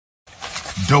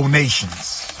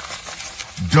Donations.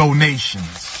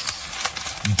 Donations.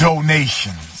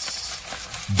 Donations.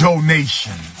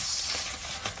 Donations.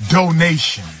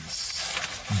 Donations.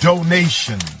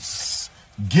 Donations.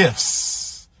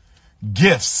 Gifts.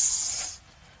 Gifts.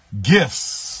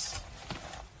 Gifts.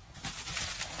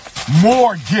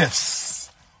 More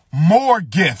gifts. More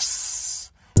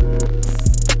gifts.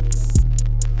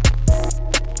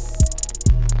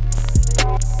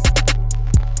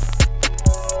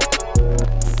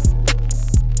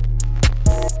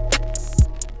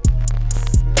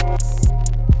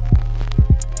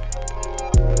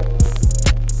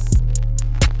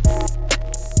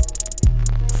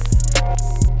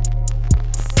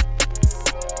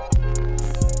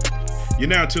 You're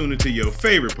now tuned into your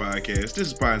favorite podcast. This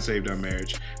is Poddin Saved Our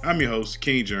Marriage. I'm your host,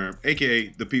 King Germ, a.k.a.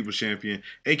 the People's Champion,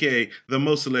 a.k.a. the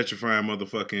most electrifying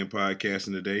motherfucking podcast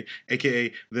in the day,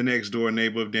 a.k.a. the next door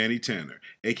neighbor of Danny Tanner,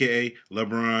 a.k.a.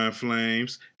 LeBron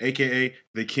Flames, a.k.a.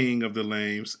 the King of the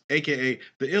Lames, a.k.a.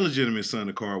 the illegitimate son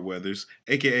of Carl Weathers,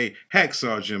 a.k.a.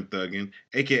 Hacksaw Jim Thuggin,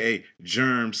 a.k.a.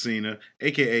 Germ Cena,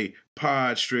 a.k.a.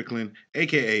 Pod Strickland,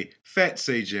 a.k.a. Fat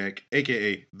Sajak,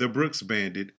 a.k.a. The Brooks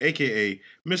Bandit, a.k.a.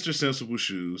 Mr. Sensible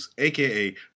Shoes,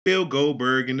 a.k.a. Bill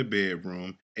Goldberg in the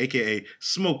bedroom, a.k.a.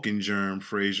 Smoking Germ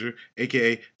Frazier,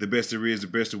 a.k.a. The Best There Is, The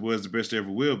Best There Was, The Best There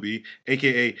Ever Will Be,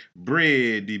 a.k.a.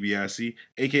 Bread DiBiase,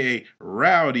 a.k.a.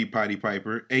 Rowdy Potty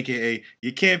Piper, a.k.a.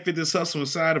 You Can't Fit This Hustle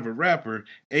Inside of a Rapper,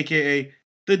 a.k.a.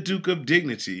 The Duke of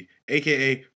Dignity,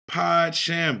 a.k.a. Pod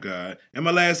Sham God, and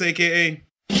my last a.k.a.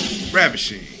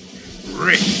 Ravishing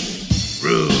Rick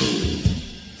Rude.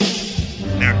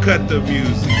 Now cut the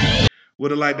music.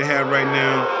 What I'd like to have right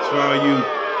now is for all you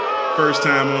first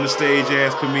time on the stage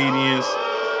ass comedians,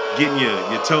 getting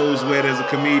your toes wet as a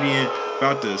comedian,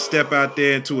 about to step out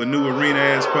there into a new arena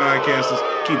ass podcasters.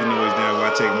 Keep the noise down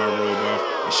while I take my robe off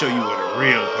and show you what a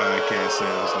real podcast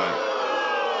sounds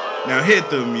like. Now hit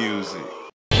the music.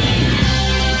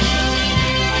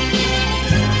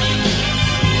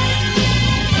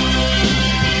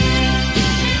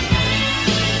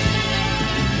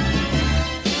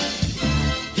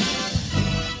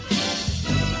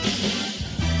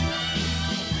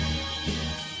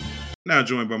 Now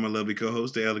joined by my lovely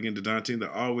co-host, the elegant, the daunting, the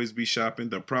always be shopping,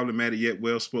 the problematic yet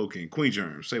well-spoken, Queen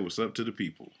Germ. Say what's up to the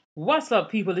people. What's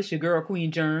up, people? It's your girl, Queen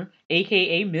Germ,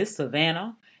 a.k.a. Miss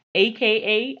Savannah,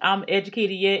 a.k.a. I'm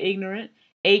educated yet ignorant,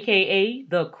 a.k.a.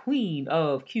 the Queen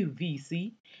of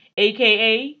QVC,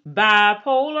 a.k.a.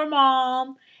 Bipolar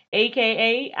Mom,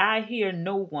 a.k.a. I hear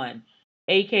no one,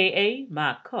 a.k.a.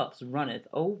 my cups runneth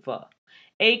over,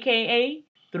 a.k.a.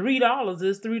 $3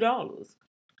 is $3,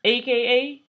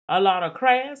 a.k.a. a lot of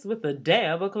crass with a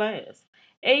dab of class.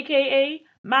 A.K.A.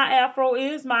 my afro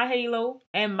is my halo.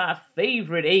 And my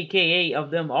favorite A.K.A.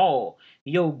 of them all.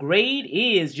 Your grade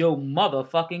is your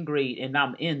motherfucking grade. And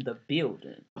I'm in the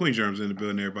building. Queen Germ's in the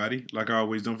building, everybody. Like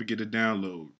always, don't forget to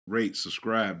download, rate,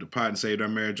 subscribe to Poddin Saved Our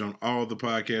Marriage on all the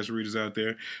podcast readers out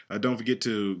there. Don't forget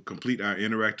to complete our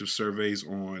interactive surveys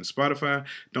on Spotify.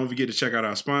 Don't forget to check out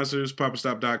our sponsors,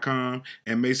 PopNStop.com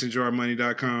and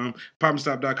MasonJarMoney.com.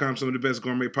 PopNStop.com, some of the best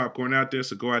gourmet popcorn out there.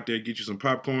 So go out there, get you some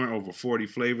popcorn, over 40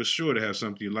 flavors, sure to have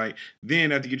something you like.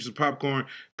 Then after you get you some popcorn,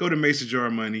 go to Mason Jar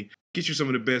Money. Get you some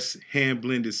of the best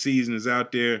hand-blended seasonings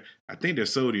out there. I think they're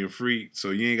sodium-free, so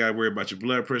you ain't got to worry about your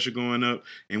blood pressure going up.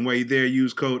 And while you're there,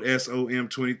 use code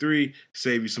SOM23,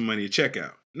 save you some money at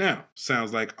checkout. Now,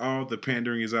 sounds like all the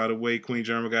pandering is out of the way. Queen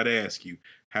Germ, I got to ask you,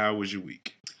 how was your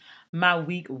week? My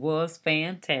week was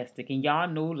fantastic. And y'all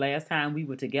know last time we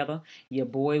were together, your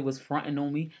boy was fronting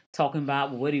on me, talking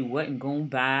about what he wasn't going to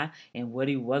buy and what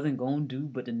he wasn't going to do,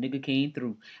 but the nigga came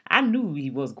through. I knew he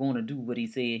was going to do what he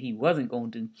said he wasn't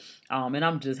going to do. And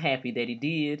I'm just happy that he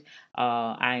did.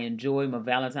 I enjoyed my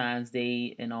Valentine's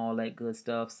Day and all that good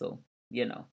stuff. So,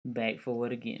 back for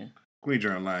it again. Queen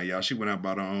Germ lying, y'all. She went out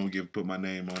by her own gift, put my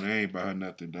name on it. I ain't buy her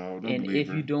nothing, dog. Don't and believe if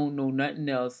her. You don't know nothing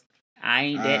else, I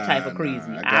ain't that type of crazy.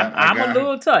 Nah, I'm a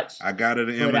little touched. I got her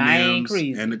the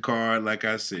M&Ms and the card, like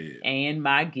I said. And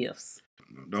my gifts.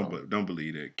 Don't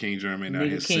believe that. King Germ ain't out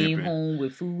here Nigga came simping. home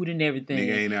with food and everything.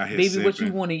 Nigga ain't out here Baby, simping. what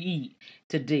you want to eat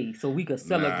today so we could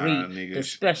celebrate the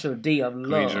special day of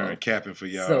love. Queen Germ capping for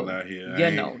y'all out here.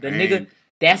 Nigga,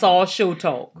 that's all show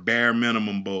talk. Bare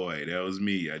minimum boy. That was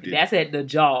me. I did. That's at the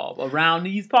job. Around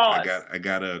these parts. I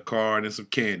got a card and some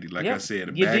candy. Like I said,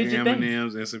 a bag of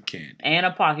M&Ms and some candy. And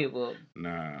a pocketbook.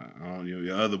 Nah,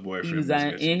 your other boyfriend. He was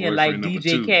in here like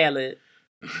DJ Khaled.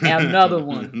 Another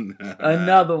one.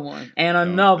 Another one. And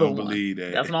another one. Don't believe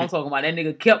that. That's what I'm talking about. That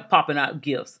nigga kept popping out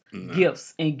gifts.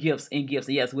 Gifts and gifts and gifts.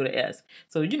 Yes, with an S.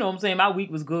 So, you know what I'm saying? My week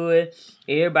was good.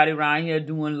 Everybody around here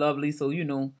doing lovely. So,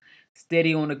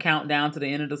 steady on the countdown to the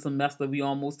end of the semester. We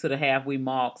almost to the halfway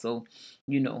mark. So,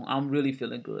 I'm really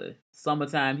feeling good.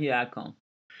 Summertime, here I come.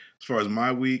 As far as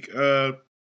my week,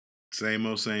 same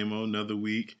old, another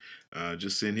week.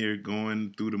 Just sitting here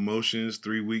going through the motions,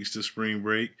 3 weeks to spring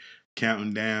break,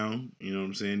 counting down, you know what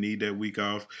I'm saying? Need that week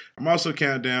off. I'm also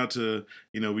counting down to,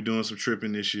 we're doing some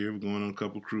tripping this year. We're going on a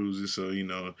couple cruises. So,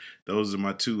 those are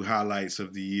my 2 highlights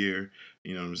of the year,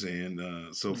 you know what I'm saying,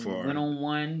 so far. Went on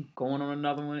one, going on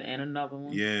another one, and another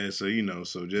one. Yeah, so,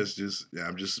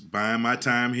 I'm just buying my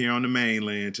time here on the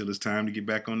mainland till it's time to get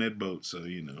back on that boat. So,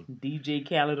 DJ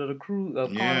Khaled of the crew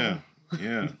of Yeah. Carnival.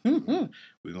 Yeah.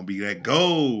 We're going to be that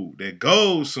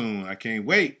gold soon. I can't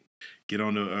wait. Get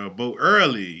on the boat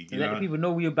early. Let the people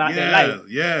know we about that life.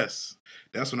 Yes.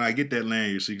 That's when I get that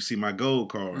lanyard so you can see my gold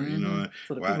card,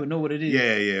 So the people know what it is.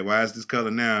 Yeah. Why is this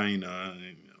color now,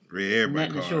 red everybody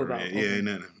nothing to show about. Red. Okay. Yeah,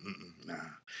 nothing. Nah.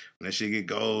 When that shit get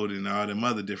gold and all them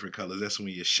other different colors, that's when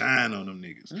you shine on them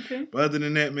niggas. Okay. But other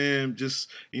than that, man, just,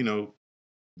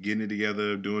 getting it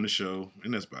together, doing the show,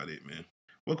 and that's about it, man.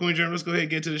 Well, Queen Germ, let's go ahead and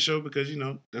get to the show because,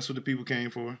 that's what the people came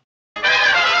for.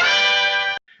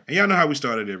 And y'all know how we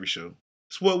started every show.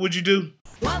 It's what would you do?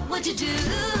 What would you do?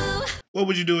 What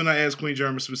would you do? And I asked Queen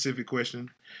Germ a specific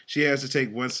question. She has to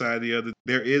take one side or the other.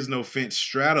 There is no fence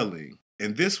straddling.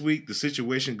 And this week, the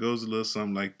situation goes a little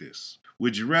something like this.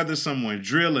 Would you rather someone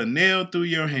drill a nail through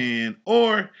your hand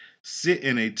or sit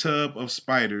in a tub of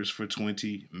spiders for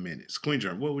 20 minutes? Queen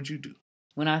Germ, what would you do?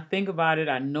 When I think about it,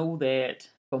 I know that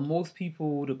for most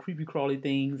people, the creepy crawly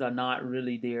things are not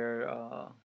really their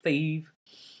fave.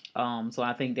 So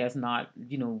I think that's not,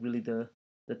 really the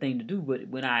thing to do. But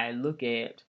when I look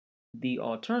at the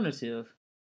alternative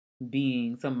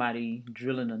being somebody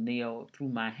drilling a nail through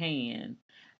my hand,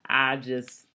 I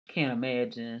just can't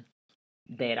imagine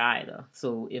that either.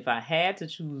 So if I had to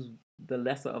choose the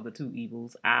lesser of the 2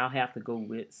 evils, I'll have to go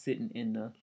with sitting in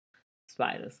the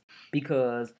spiders.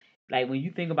 Because like when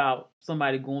you think about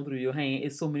somebody going through your hand,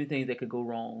 it's so many things that could go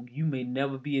wrong. You may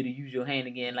never be able to use your hand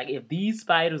again. Like if these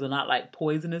spiders are not like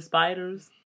poisonous spiders,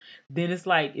 then it's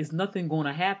like it's nothing going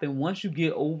to happen once you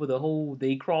get over the whole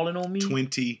they crawling on me.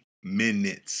 20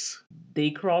 minutes.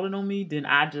 They crawling on me, then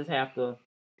I just have to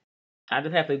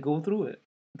go through it.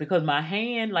 Because my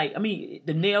hand,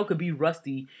 the nail could be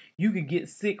rusty. You could get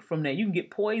sick from that. You can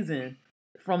get poison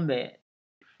from that.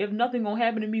 If nothing gonna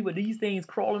happen to me, but these things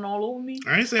crawling all over me,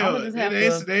 I ain't say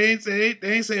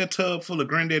they ain't say a tub full of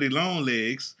granddaddy long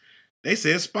legs. They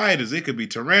said spiders. It could be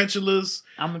tarantulas,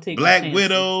 I'm gonna take black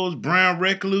widows, brown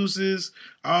recluses,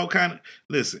 all kind of.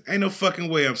 Listen, ain't no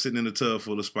fucking way I'm sitting in a tub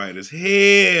full of spiders.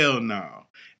 Hell no,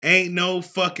 ain't no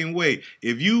fucking way.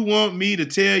 If you want me to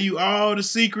tell you all the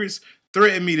secrets,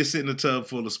 threaten me to sit in a tub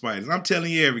full of spiders. I'm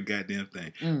telling you every goddamn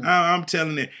thing. I'm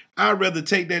telling you. I'd rather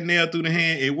take that nail through the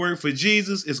hand. It worked for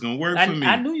Jesus. It's going to work for me.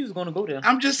 I knew you was going to go there.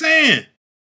 I'm just saying.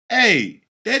 Hey,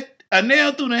 that a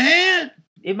nail through the hand?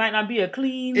 It might not be a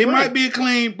clean It might be a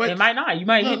clean, but... It might not. You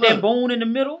might hit that bone in the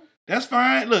middle. That's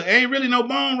fine. Look, ain't really no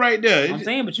bone right there. I'm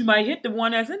saying, but you might hit the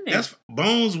one that's in there.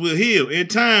 Bones will heal. In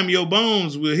time, your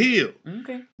bones will heal.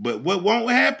 Okay. But what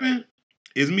won't happen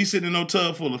is me sitting in no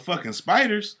tub full of fucking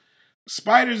spiders.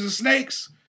 Spiders and snakes,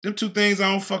 them 2 things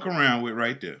I don't fuck around with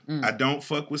right there. I don't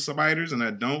fuck with spiders and I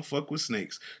don't fuck with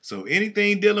snakes. So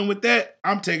anything dealing with that,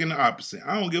 I'm taking the opposite.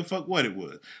 I don't give a fuck what it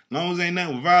was. As long as ain't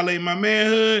nothing violating my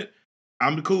manhood,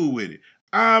 I'm cool with it.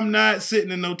 I'm not sitting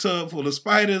in no tub full of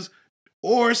spiders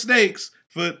or snakes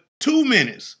for 2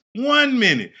 minutes, 1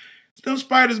 minute. Them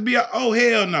spiders be, oh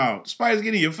hell no. Spiders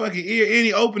get in your fucking ear,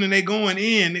 any opening they going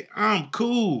in, I'm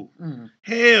cool.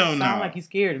 Hell no. Sound like you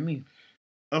scared of me.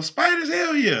 Of spiders?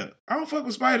 Hell yeah. I don't fuck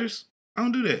with spiders. I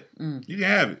don't do that. You can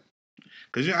have it.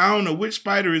 Because I don't know which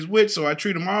spider is which, so I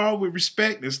treat them all with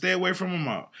respect and stay away from them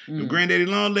all. Them granddaddy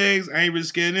long legs, I ain't really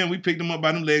scared of them. We pick them up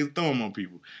by them legs and throw them on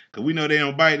people. Because we know they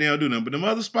don't bite, they don't do nothing. But them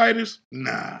other spiders,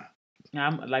 nah.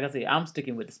 Like I said, I'm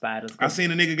sticking with the spiders. I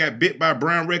seen a nigga got bit by a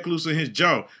brown recluse in his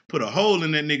jaw. Put a hole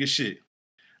in that nigga shit.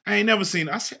 I ain't never seen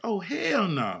it. I said, oh, hell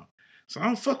no. So I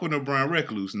don't fuck with no brown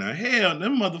recluse now. Hell,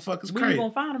 them motherfuckers crazy. Where you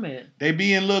gonna find them at? They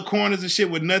be in little corners and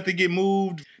shit where nothing get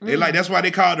moved. They that's why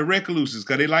they call it the recluses,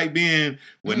 because they like being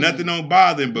where nothing don't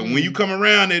bother them. But when you come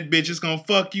around that bitch, it's gonna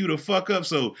fuck you the fuck up.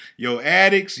 So your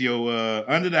attics, your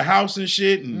under the house and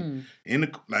shit, and in the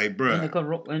bruh.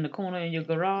 In the corner in your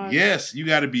garage? Yes, you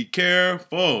gotta be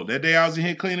careful. That day I was in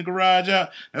here cleaning the garage out.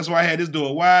 That's why I had this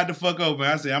door wide the fuck open.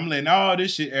 I said, I'm letting all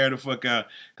this shit air the fuck out.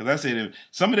 Cause I said, if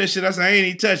some of that shit, I said, I ain't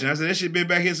even touching. I said, that shit been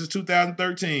back here since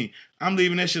 2013. I'm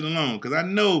leaving that shit alone. Cause I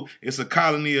know it's a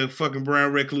colony of fucking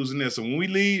brown recluse in there. So when we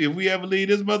leave, if we ever leave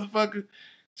this motherfucker,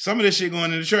 some of this shit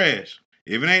going in the trash.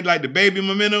 If it ain't like the baby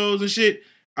mementos and shit,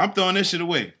 I'm throwing that shit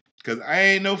away. Because I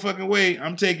ain't no fucking way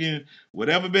I'm taking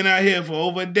whatever been out here for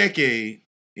over a decade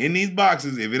in these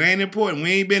boxes. If it ain't important,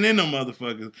 we ain't been in them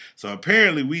motherfuckers. So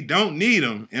apparently we don't need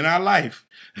them in our life.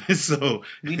 So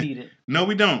we need it. No,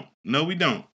 we don't. No, we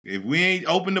don't. If we ain't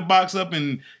opened the box up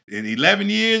in 11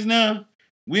 years now,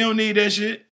 we don't need that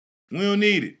shit. We don't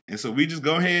need it. And so we just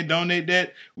go ahead and donate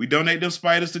that. We donate them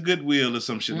spiders to Goodwill or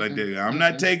some shit like that. I'm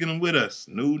not taking them with us.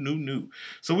 No.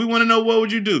 So we want to know, what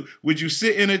would you do? Would you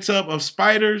sit in a tub of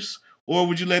spiders, or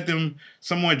would you let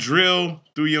someone drill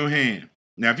through your hand?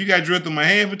 Now, if you got drilled through my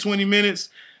hand for 20 minutes,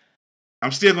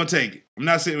 I'm still going to take it. I'm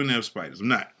not sitting in them spiders. I'm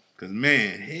not. Because,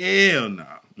 man, hell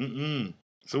no.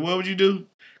 So what would you do?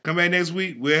 Come back next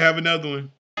week. We'll have another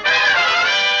one.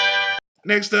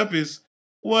 Next up is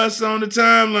What's on the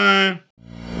Timeline?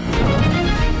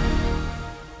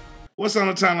 What's on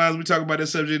the timeline? We talk about that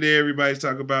subject that everybody's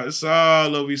talking about. It's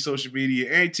all over your social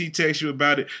media. Auntie text you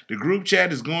about it. The group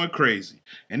chat is going crazy.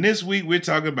 And this week we're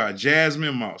talking about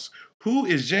Jasmine Moss. Who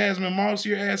is Jasmine Moss,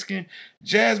 you're asking?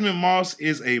 Jasmine Moss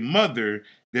is a mother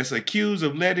that's accused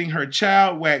of letting her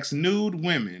child wax nude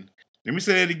women. Let me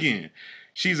say that again.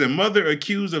 She's a mother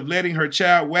accused of letting her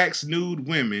child wax nude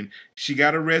women. She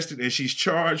got arrested and she's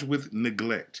charged with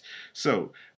neglect.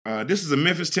 So, this is a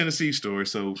Memphis, Tennessee story.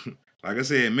 So, like I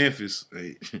said, Memphis,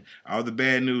 all the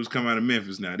bad news come out of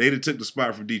Memphis now. They took the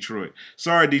spot from Detroit.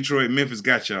 Sorry, Detroit, Memphis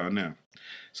got y'all now.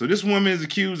 So this woman is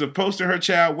accused of posting her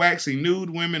child waxing nude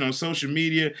women on social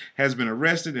media, has been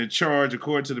arrested and charged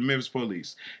according to the Memphis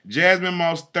police. Jasmine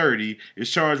Moss, 30,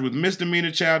 is charged with misdemeanor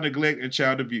child neglect and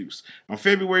child abuse. On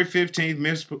February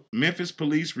 15th, Memphis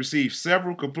police received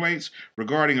several complaints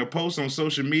regarding a post on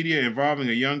social media involving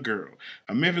a young girl.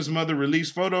 A Memphis mother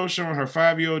released photos showing her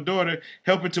 5-year-old daughter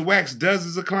helping to wax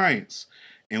dozens of clients.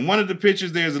 In one of the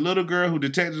pictures, there's a little girl who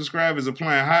detectives describe as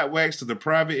applying hot wax to the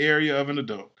private area of an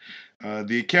adult.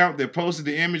 The account that posted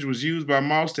the image was used by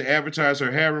Moss to advertise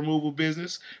her hair removal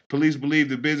business. Police believe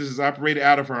the business is operated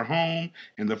out of her home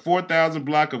in the 4000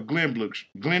 block of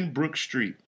Glenbrook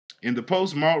Street. In the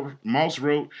post, Moss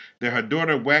wrote that her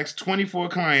daughter waxed 24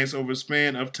 clients over a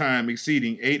span of time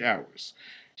exceeding 8 hours.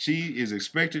 She is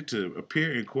expected to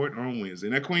appear in court on Wednesday.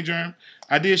 Now, Queen Germ,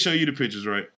 I did show you the pictures,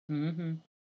 right? Mm-hmm.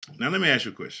 Now, let me ask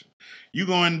you a question. You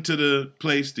going to the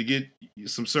place to get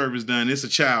some service done. There's a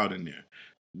child in there.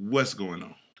 What's going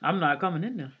on? I'm not coming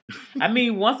in there. I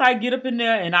mean, once I get up in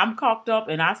there and I'm cocked up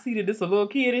and I see that there's a little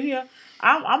kid in here,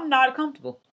 I'm not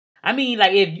comfortable. I mean,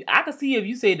 like, if I could see if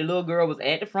you say the little girl was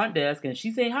at the front desk and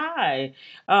she say hi,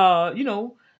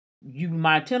 you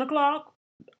my 10 o'clock,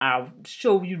 I'll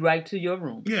show you right to your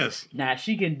room. Yes. Now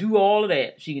she can do all of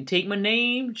that. She can take my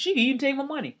name. She can even take my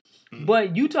money. Mm-hmm.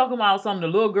 But you talking about something, the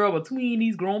little girl between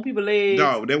these grown people legs.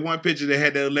 Dog, that one picture that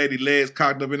had that lady legs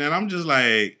cocked up in there, I'm just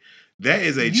like, that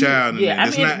is a child. Yeah, I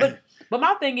mean, but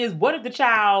my thing is, what if the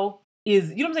child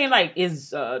is, you know what I'm saying, like,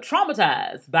 is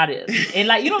traumatized by this? And,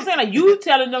 like, you know what I'm saying, like, you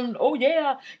telling them, oh,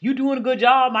 yeah, you doing a good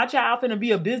job, my child finna be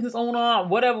a business owner,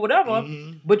 whatever.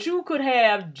 Mm-hmm. But you could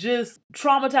have just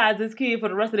traumatized this kid for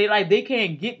the rest of their life. They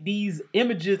can't get these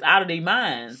images out of their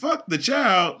minds. Fuck the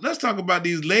child. Let's talk about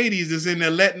these ladies that's in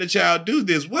there letting the child do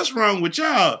this. What's wrong with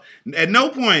y'all? At no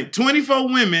point, 24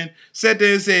 women sat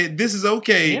there and said, this is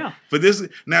okay for this.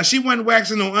 Now, she wasn't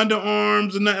waxing on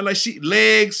underarms or nothing, like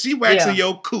legs. She waxing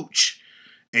your cooch.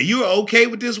 And you're okay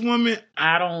with this woman?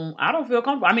 I don't feel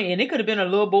comfortable. I mean, and it could have been a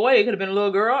little boy, it could have been a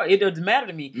little girl. It doesn't matter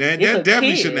to me. That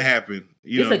definitely shouldn't have happened.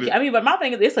 But my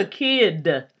thing is, it's a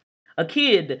kid. A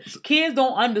kid. Kids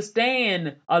don't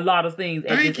understand a lot of things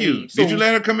at this age. Did you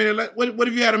let her come in? What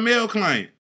if you had a male client?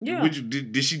 Yeah.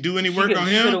 Did she do any work on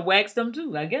him? She could have waxed them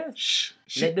too, I guess.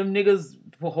 Let them niggas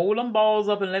hold them balls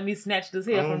up and let me snatch this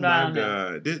hair from down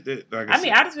there.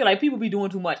 I just feel like people be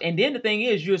doing too much. And then the thing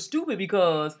is, you're stupid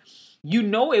because you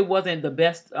know it wasn't the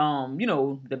best,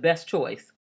 the best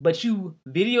choice. But you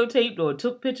videotaped or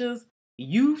took pictures.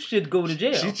 You should go to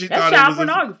jail. That's child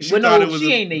pornography.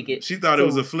 She ain't naked. She thought it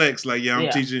was a flex. Like,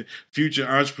 I'm teaching future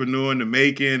entrepreneur in the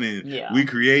making, and we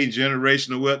create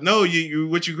generational wealth. No,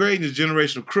 what you creating is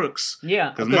generational crooks. Yeah,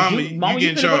 because mama, you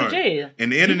get charged.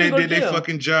 And the internet did their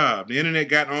fucking job. The internet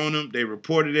got on them. They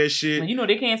reported that shit. And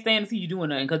they can't stand to see you doing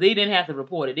nothing because they didn't have to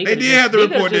report it. They did have to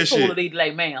report that shit. They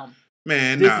like, ma'am.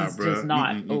 Man, this nah, is bro. Just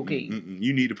not okay.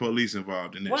 You need the police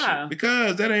involved in that Why? shit.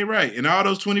 Because that ain't right. And all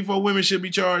those 24 women should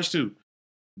be charged too.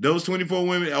 Those 24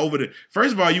 women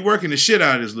first of all, you working the shit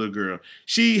out of this little girl.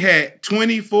 She had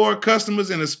 24 customers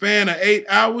in a span of 8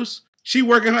 hours. She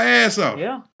working her ass off.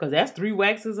 Yeah, because that's 3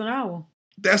 waxes an hour.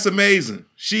 That's amazing.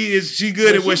 She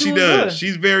good at what she does. Good.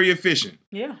 She's very efficient.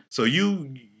 Yeah. So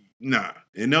nah.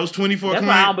 In those 24 That's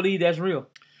why I don't believe that's real.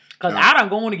 Because No. I don't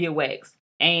go in to get waxed,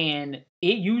 and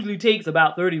it usually takes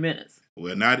about 30 minutes.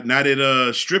 Well, not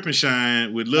at Strip and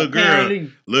Shine with little Apparently. girl.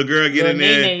 Little girl get in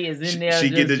there. Nene is in there She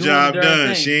just get the doing job the darn done.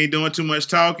 thing. She ain't doing too much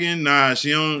talking. Nah,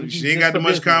 she ain't Just got for too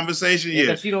much business. conversation. Yeah, Yeah,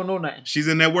 'cause she don't know nothing. she's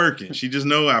in there working. She just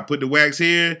know I put the wax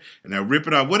here and I rip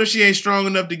it off. What if she ain't strong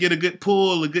enough to get a good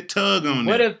pull, a good tug on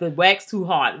What it? if the wax too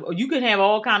hard? You can have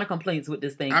all kind of complaints with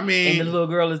this thing. I mean, and the little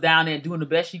girl is down there doing the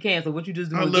best she can. So what you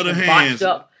just doing? her little Getting hands.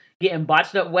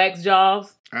 botched up wax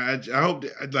jobs. I hope,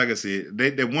 like I said,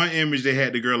 that one image they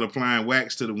had the girl applying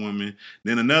wax to the woman.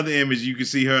 Then another image you can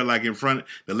see her like in front of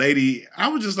the lady. I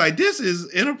was just like, this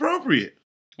is inappropriate.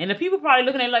 And the people probably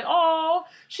looking at it like, oh,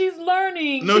 she's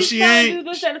learning. No, she's she trying to ain't. do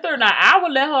this, that, and the third. Now, I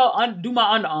would let her do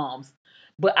my underarms.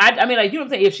 But I mean, like, you know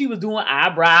what I'm saying? If she was doing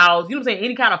eyebrows, you know what I'm saying?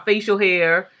 Any kind of facial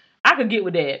hair, I could get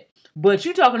with that. But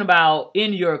you talking about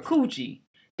in your coochie.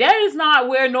 That is not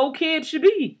where no kid should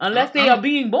be unless they are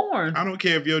being born. I don't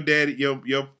care if your daddy,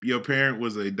 your parent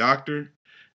was a doctor.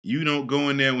 You don't go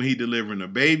in there when he delivering a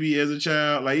baby as a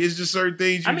child. Like, it's just certain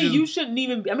things. You shouldn't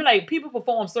even. I mean, like, people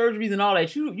perform surgeries and all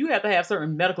that. You have to have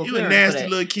certain medical You clearance. a nasty for that.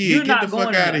 little kid. You're Get not the fuck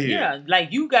going out of there. here. Yeah,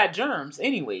 like you got germs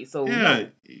anyway. So yeah, no.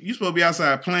 You supposed to be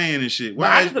outside playing and shit.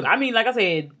 Why? I mean, like I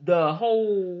said, the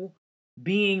whole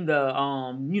being the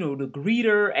the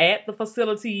greeter at the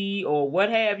facility or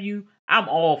what have you. I'm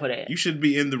all for that. You should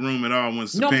be in the room at all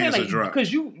once the pants are dropped.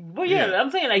 Because I'm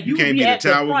saying like you can't be at the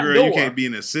towel the front girl. door. You can't be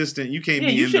an assistant. You can't be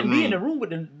in the room. You shouldn't be in the room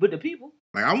with the people.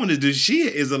 Like, I wonder, does she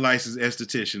is a licensed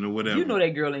esthetician or whatever? You know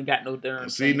that girl ain't got no darn.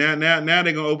 See, now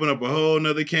they're gonna open up a whole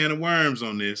nother can of worms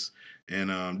on this,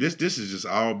 and this is just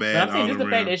all bad. But I'm saying all just around.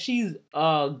 The fact that she's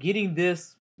getting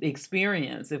this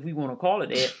experience, if we want to call it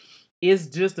that. It's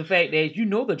just the fact that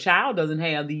the child doesn't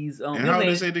have these. And how old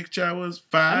they say the child was?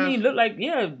 5? I mean, look like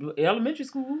elementary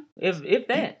school, if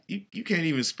that. You can't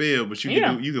even spell, but you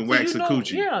can wax a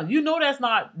coochie. Yeah, that's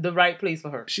not the right place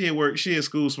for her. She at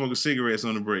school smoking cigarettes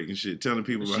on the break and shit, telling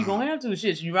people about. She gonna have to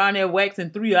shit. She around there waxing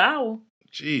 3 hours.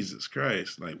 Jesus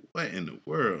Christ! Like, what in the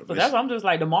world? So that's why I'm just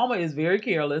like, the mama is very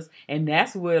careless, and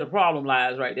that's where the problem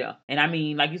lies right there. And I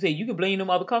mean, like you said, you can blame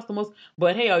them other customers,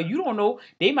 but hell, you don't know,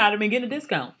 they might have been getting a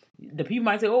discount. The people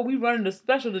might say, "Oh, we running the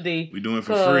special today. We doing it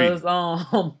for free."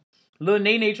 Little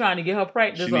Nene trying to get her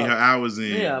practice. She need her hours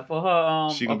in. Yeah, for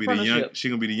her she gonna be She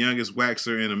gonna be the youngest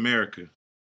waxer in America.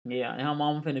 Yeah, and her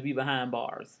mama finna be behind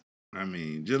bars. I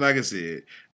mean, just like I said,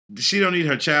 she don't need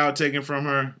her child taken from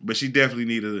her, but she definitely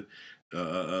need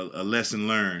a lesson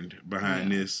learned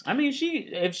behind this. I mean,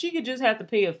 if she could just have to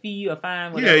pay a fee or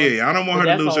fine, whatever. Yeah. I don't want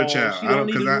her to lose her child. She don't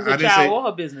need to lose her child or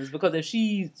her business, because if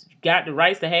she's got the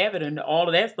rights to have it and all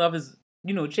of that stuff is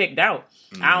checked out,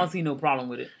 I don't see no problem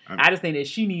with it. I just think that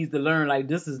she needs to learn, like,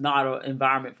 this is not an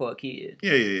environment for a kid.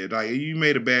 Yeah. Like, you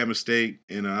made a bad mistake,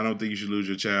 and I don't think you should lose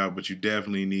your child, but you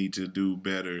definitely need to do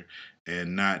better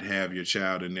and not have your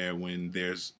child in there when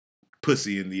there's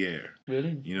pussy in the air.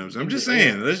 Really? You know what I'm saying? I'm just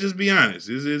saying, let's just be honest.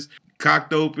 This is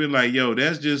cocked open, like, yo,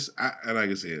 that's just,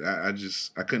 like I said, I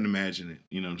couldn't imagine it.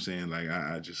 You know what I'm saying? Like,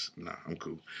 I'm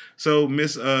cool. So,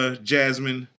 Miss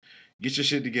Jasmine, get your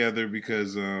shit together,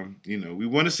 because, we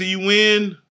want to see you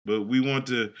win, but we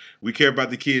care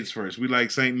about the kids first. We like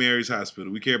St. Mary's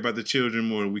Hospital. We care about the children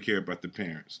more than we care about the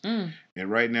parents. And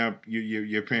right now,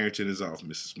 your parenting is off,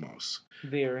 Mrs. Moss.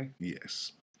 Very.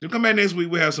 Yes. You'll come back next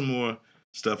week. We'll have some more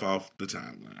stuff off the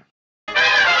timeline.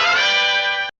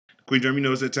 Queen Germ,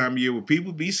 it's that time of year where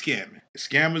people be scamming.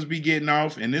 Scammers be getting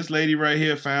off, and this lady right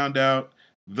here found out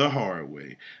the hard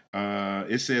way.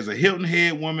 It says a Hilton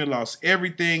Head woman lost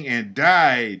everything and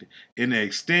died in an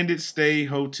extended stay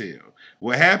hotel.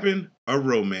 What happened? A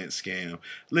romance scam.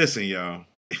 Listen, y'all.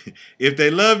 If they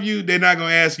love you, they're not going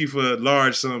to ask you for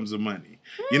large sums of money.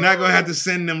 You're not going to have to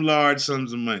send them large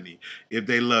sums of money if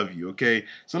they love you, okay?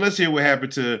 So let's hear what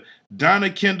happened to Donna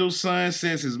Kendall's son.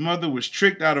 Says his mother was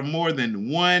tricked out of more than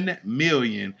 $1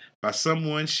 million by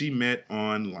someone she met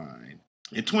online.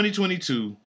 In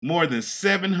 2022, more than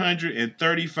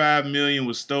 $735 million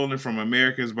was stolen from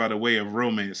Americans by the way of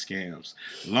romance scams.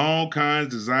 Long cons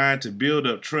designed to build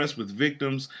up trust with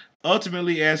victims,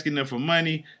 ultimately asking them for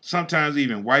money, sometimes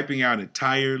even wiping out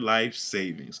entire life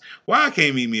savings. Why I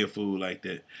can't meet me a fool like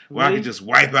that? Why I can just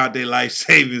wipe out their life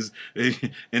savings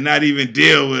and not even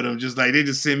deal with them? Just like they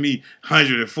just send me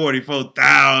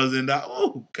 $144,000.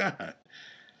 Oh, God.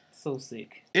 So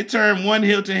sick. It turned one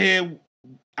Hilton Head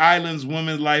Island's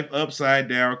woman's life upside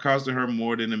down, costing her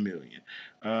more than $1 million.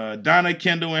 Donna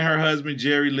Kendall and her husband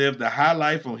Jerry lived a high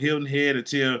life on Hilton Head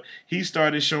until he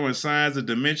started showing signs of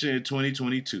dementia in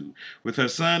 2022. With her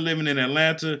son living in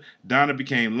Atlanta, Donna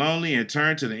became lonely and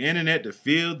turned to the internet to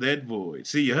fill that void.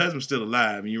 See, your husband's still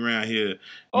alive and you around here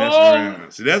messing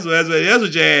around. See, that's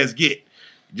what your ass get.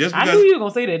 Just because I knew you were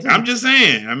gonna say that too. I'm just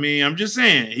saying. I'm just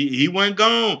saying. He wasn't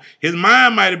gone. His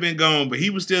mind might have been gone, but he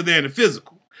was still there in the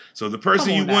physical. So the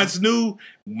person you once knew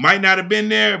might not have been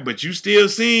there, but you still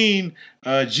seen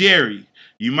Jerry.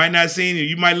 You might not seen him.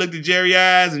 You might look at Jerry's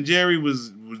eyes, and Jerry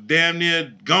was damn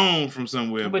near gone from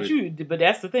somewhere. But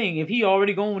that's the thing. If he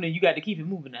already gone, then you got to keep it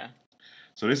moving now.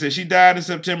 So they said she died in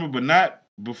September, but not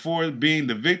before being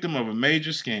the victim of a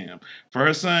major scam. For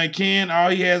her son Ken,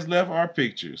 all he has left are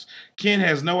pictures. Ken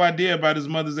has no idea about his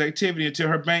mother's activity until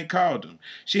her bank called him.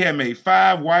 She had made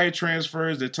 5 wire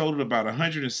transfers that totaled about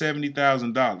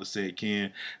 $170,000, said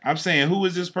Ken. I'm saying, who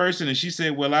is this person? And she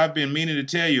said, well, I've been meaning to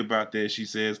tell you about that, she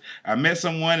says. I met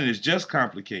someone and it's just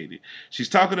complicated. She's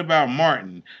talking about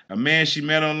Martin, a man she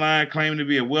met online claiming to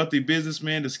be a wealthy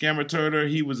businessman. The scammer told her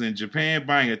he was in Japan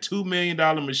buying a $2 million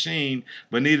machine,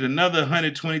 but needed another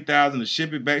 $120,000 to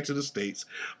ship it back to the States.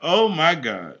 Oh my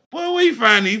God. Boy, where you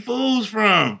find these fools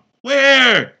from?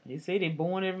 Where? They say they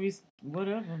born every,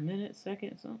 minute,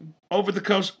 second, something. Over the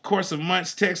course of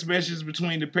months, text messages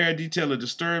between the pair detail a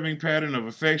disturbing pattern of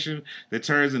affection that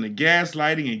turns into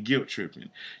gaslighting and guilt tripping.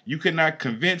 You could not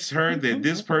convince her that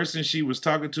this person she was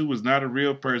talking to was not a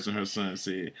real person, her son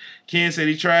said. Ken said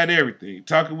he tried everything,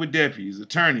 talking with deputies,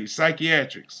 attorneys,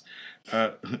 psychiatrists.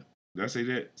 Did I say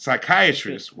that?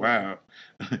 Psychiatrist. Wow.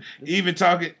 Even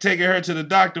taking her to the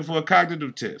doctor for a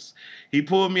cognitive test. He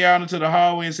pulled me out into the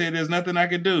hallway and said there's nothing I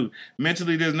can do.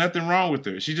 Mentally, there's nothing wrong with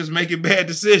her. She's just making bad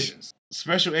decisions.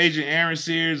 Special Agent Aaron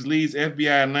Sears leads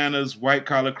FBI Atlanta's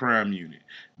white-collar crime unit.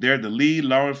 They're the lead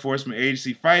law enforcement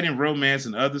agency fighting romance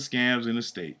and other scams in the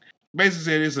state.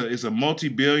 Basically said it's a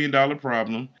multi-billion-dollar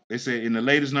problem. They said in the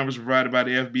latest numbers provided by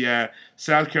the FBI,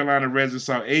 South Carolina residents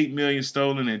saw $8 million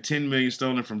stolen and $10 million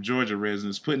stolen from Georgia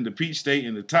residents, putting the Peach State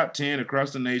in the top 10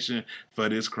 across the nation for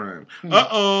this crime.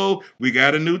 Uh-oh, we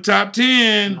got a new top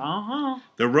 10.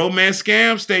 The romance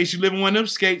scam states. You live in one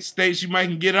of them states, you might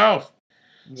can get off.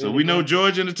 So we know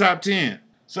Georgia in the top 10.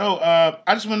 So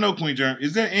I just want to know, Queen Germ,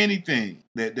 is there anything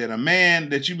that a man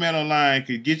that you met online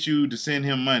could get you to send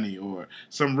him money or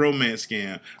some romance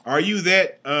scam? Are you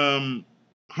that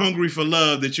hungry for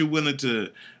love that you're willing to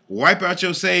wipe out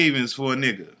your savings for a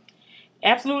nigga?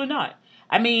 Absolutely not.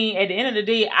 I mean, at the end of the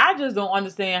day, I just don't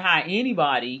understand how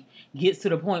anybody gets to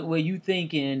the point where you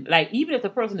thinking, like, even if the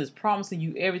person is promising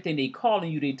you everything, they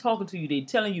calling you, they talking to you, they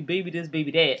telling you baby this,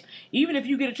 baby that, even if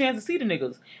you get a chance to see the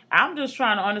niggas, I'm just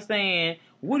trying to understand,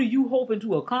 what are you hoping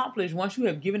to accomplish once you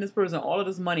have given this person all of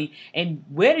this money, and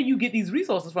where do you get these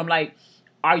resources from? Like,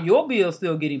 are your bills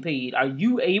still getting paid? Are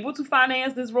you able to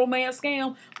finance this romance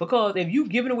scam? Because if you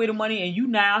giving away the money and you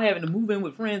now having to move in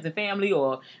with friends and family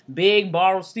or beg,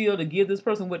 borrow, steal to give this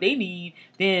person what they need,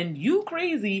 then you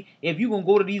crazy if you gonna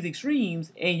go to these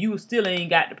extremes and you still ain't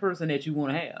got the person that you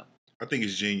want to have. I think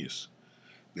it's genius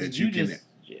that you can. Just,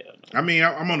 yeah. I mean,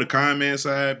 I'm on the con man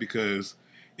side because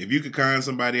if you could con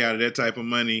somebody out of that type of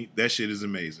money, that shit is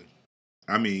amazing.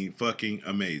 I mean, fucking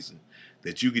amazing.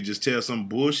 That you could just tell some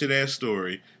bullshit ass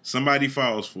story, somebody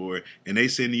falls for it, and they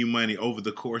sending you money over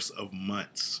the course of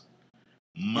months.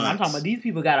 And I'm talking about these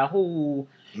people got a whole.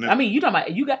 I mean, you talking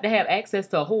about you got to have access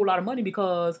to a whole lot of money,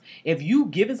 because if you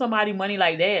giving somebody money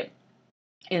like that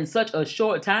in such a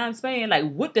short time span, like,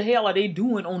 what the hell are they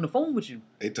doing on the phone with you?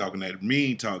 They talking that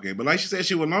mean talking, but like she said,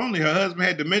 she was lonely. Her husband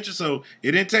had dementia, so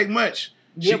it didn't take much.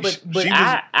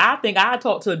 Yeah, I think I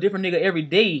talk to a different nigga every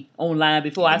day online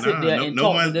before I sit there and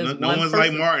talk to this one person. No one's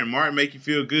like Martin. Martin make you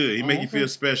feel good. He make you feel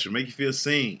special. Make you feel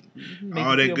seen.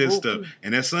 All that good stuff.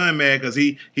 And that son mad because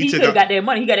he took got that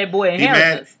money. He got that boy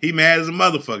inheritance. He mad as a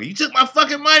motherfucker. You took my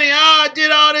fucking money. Oh, I did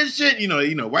all this shit. You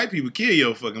know, white people kill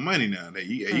your fucking money now.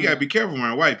 You gotta be careful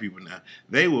around white people now.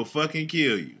 They will fucking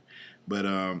kill you.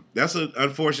 But that's an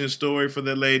unfortunate story for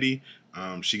that lady.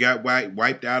 She got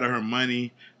wiped out of her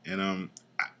money, and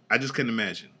I just couldn't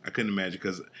imagine. I couldn't imagine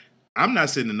because I'm not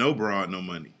sending no broad no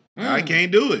money. I can't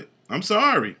do it. I'm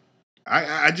sorry.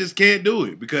 I just can't do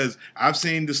it because I've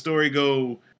seen the story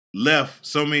go left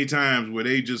so many times where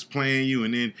they just playing you,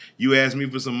 and then you ask me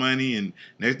for some money, and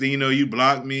next thing you know, you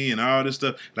block me and all this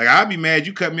stuff. Like, I'd be mad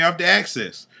you cut me off the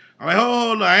access. I'm like,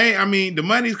 hold on. I mean, the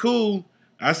money's cool.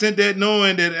 I sent that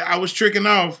knowing that I was tricking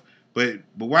off, but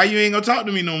why you ain't gonna talk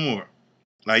to me no more?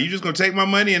 Like, you just gonna take my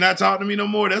money and not talk to me no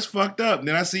more? That's fucked up.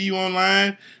 Then I see you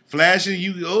online flashing.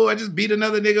 I just beat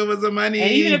another nigga with some money.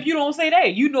 And even if you don't say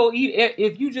that, you know,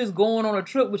 if you just going on a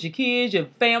trip with your kids, your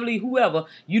family, whoever,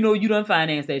 you know you done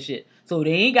finance that shit. So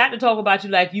they ain't got to talk about you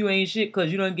like you ain't shit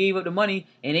because you done gave up the money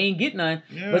and they ain't get none.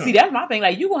 Yeah. But see, that's my thing.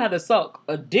 Like, you gonna have to suck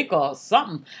a dick or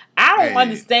something. I don't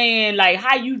understand, like,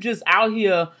 how you just out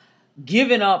here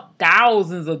giving up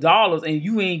thousands of dollars and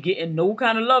you ain't getting no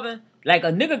kind of loving. Like,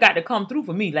 a nigga got to come through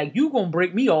for me. Like, you gonna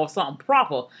break me off something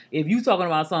proper. If you talking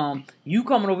about something, you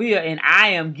coming over here and I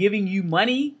am giving you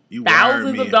money,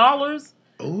 thousands of dollars.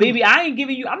 Ooh. Baby, I ain't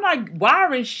giving you, I'm not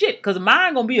wiring shit because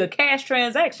mine gonna be a cash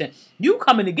transaction. You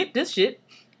coming to get this shit.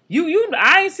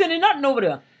 I ain't sending nothing over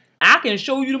there. I can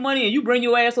show you the money and you bring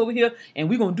your ass over here and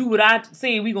we gonna do what I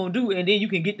say we gonna do and then you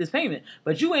can get this payment.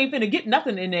 But you ain't finna get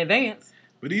nothing in advance.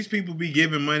 But these people be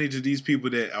giving money to these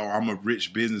people that, I'm a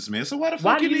rich businessman. So why the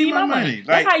fuck you need my money? Like,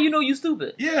 that's how you know you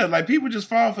stupid. Yeah, like, people just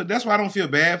fall for. That's why I don't feel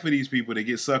bad for these people that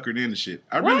get suckered into shit.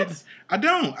 I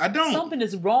don't. Something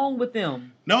is wrong with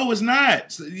them. No, it's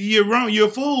not. You're wrong. You're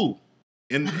a fool,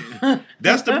 and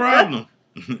that's the problem.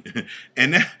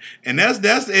 and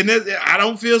that's I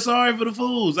don't feel sorry for the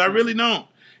fools. I really don't.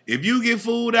 If you get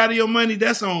fooled out of your money,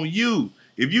 that's on you.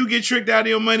 If you get tricked out of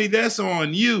your money, that's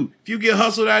on you. If you get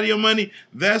hustled out of your money,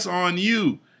 that's on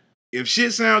you. If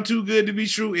shit sound too good to be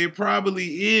true, it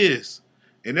probably is.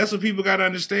 And that's what people got to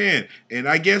understand. And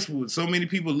I guess with so many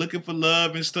people looking for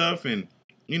love and stuff, and,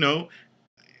 you know,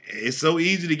 it's so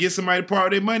easy to get somebody to part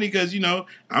of their money because, you know,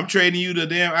 I'm trading you the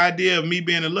damn idea of me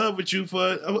being in love with you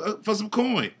for some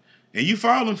coin. And you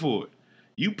falling for it.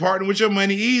 You partner with your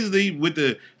money easily with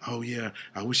the, oh yeah,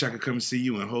 I wish I could come see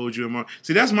you and hold you in my.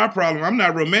 See, that's my problem. I'm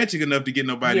not romantic enough to get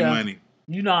nobody money.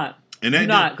 You not. And you're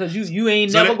not, because you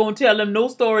ain't never gonna tell them no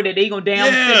story that they gonna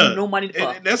send you no money to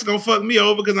fuck. That's gonna fuck me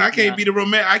over because I can't be the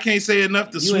romantic. I can't say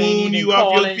enough to swoon you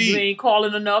off your feet. You ain't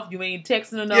calling enough. You ain't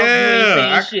texting enough. You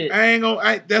ain't saying shit. I ain't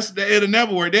gonna. It'll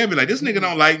never work. They'll be like, this nigga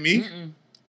don't like me.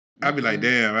 I'd be like,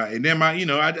 damn, and then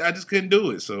I just couldn't do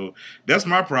it. So that's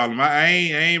my problem. I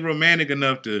ain't romantic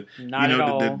enough to,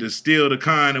 to steal the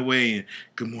kind away and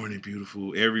good morning,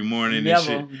 beautiful, every morning.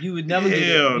 Never, and shit. You would never get it.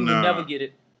 You would never get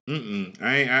it.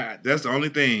 That's the only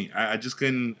thing. I just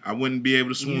couldn't. I wouldn't be able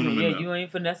to swoon them enough. You ain't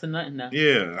finessing nothing now.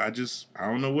 Yeah, I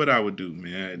don't know what I would do,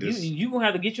 man. You gonna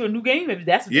have to get you a new game if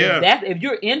if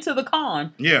you're into the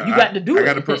con. Yeah, you got to do it. I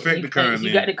got to perfect the con.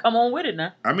 You got to come on with it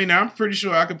now. I mean, I'm pretty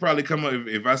sure I could probably come up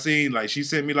if I seen like she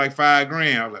sent me like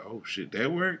 $5,000. I was like, oh shit,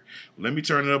 that worked. Let me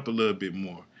turn it up a little bit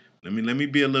more. Let me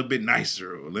be a little bit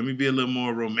nicer, or let me be a little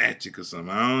more romantic or something.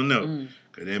 I don't know,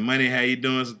 cause that money had you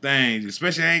doing some things.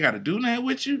 Especially I ain't got to do that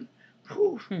with you.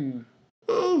 Ooh.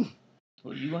 Ooh.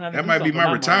 Well, you gonna have to that might be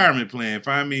my retirement plan.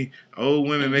 Find me old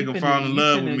women, make them fall in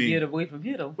love with me. Get away from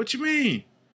here, though. What you mean?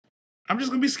 I'm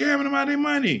just gonna be scamming them out of their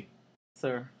money,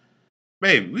 sir.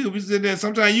 Baby, we sit there.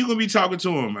 Sometimes you gonna be talking to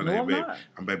them.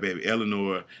 I'm like, baby,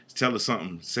 Eleanor, tell her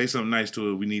something. Say something nice to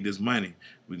her. We need this money.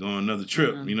 We go on another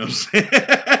trip. You know what I'm saying?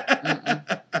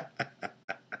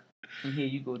 And here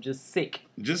you go, just sick.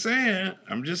 Just saying.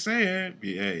 I'm just saying.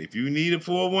 Yeah, if you need a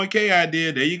 401k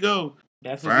idea, there you go.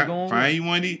 That's what you're going to find you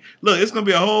one of these. Look, it's going to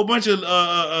be a whole bunch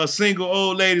of single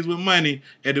old ladies with money.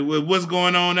 And with what's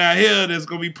going on out here, that's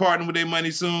going to be partnering with their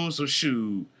money soon. So,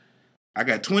 shoot. I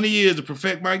got 20 years to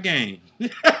perfect my game.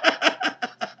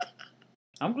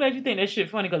 I'm glad you think that shit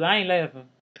funny because I ain't laughing.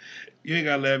 You ain't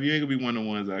got to laugh. You ain't going to be one of the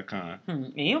ones I con.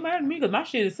 It don't matter to me because my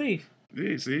shit is safe.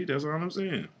 Yeah, see? That's all I'm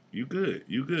saying. You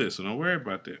good. So don't worry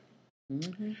about that.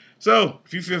 So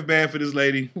if you feel bad for this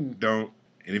lady, don't.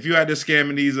 And if you out there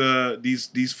scamming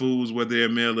these fools, whether they're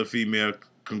male or female,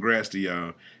 congrats to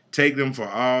y'all. Take them for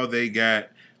all they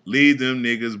got. Leave them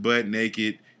niggas butt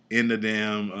naked in the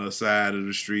damn side of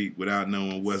the street without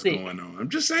knowing what's going on. I'm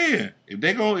just saying, if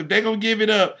they gonna give it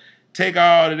up, take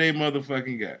all that they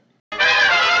motherfucking got.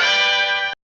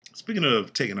 Speaking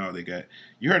of taking all they got,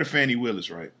 you heard of Fannie Willis,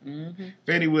 right?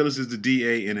 Fannie Willis is the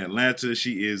DA in Atlanta.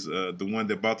 She is the one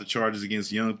that brought the charges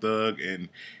against Young Thug and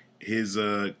his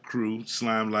crew,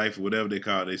 Slime Life, or whatever they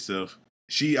call themselves.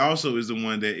 She also is the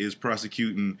one that is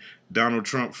prosecuting Donald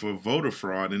Trump for voter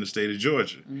fraud in the state of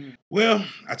Georgia. Well,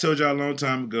 I told y'all a long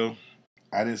time ago,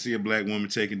 I didn't see a black woman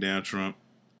taking down Trump,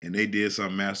 and they did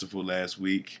something masterful last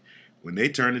week when they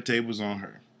turned the tables on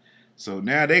her. So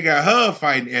now they got her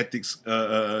fighting ethics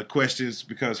questions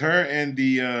because her and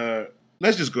the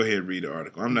Let's just go ahead and read the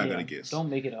article. I'm not going to guess. Don't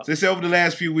make it up. So they said over the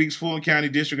last few weeks, Fulton County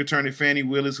District Attorney Fannie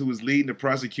Willis, who was leading the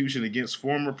prosecution against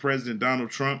former President Donald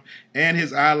Trump and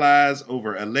his allies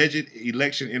over alleged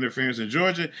election interference in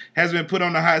Georgia, has been put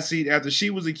on the hot seat after she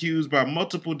was accused by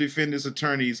multiple defendants'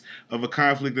 attorneys of a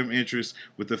conflict of interest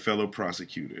with a fellow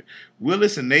prosecutor.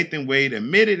 Willis and Nathan Wade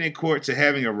admitted in court to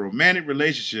having a romantic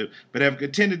relationship, but have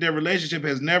contended their relationship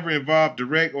has never involved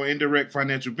direct or indirect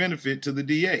financial benefit to the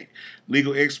DA.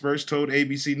 Legal experts told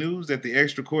ABC News that the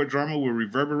extra court drama will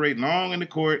reverberate long in the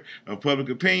court of public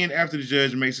opinion after the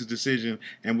judge makes his decision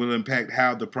and will impact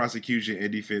how the prosecution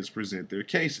and defense present their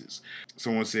cases.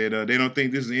 Someone said they don't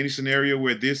think this is any scenario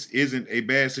where this isn't a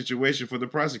bad situation for the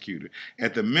prosecutor.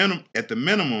 At the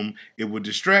minimum, it would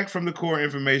distract from the core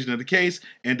information of the case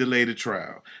and delay the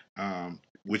trial.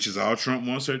 Which is all Trump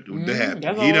wants her to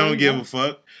happen. He don't give a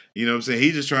fuck. You know what I'm saying?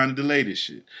 He's just trying to delay this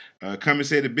shit. Cummings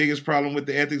said the biggest problem with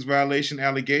the ethics violation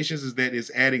allegations is that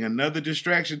it's adding another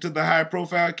distraction to the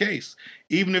high-profile case.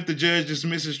 Even if the judge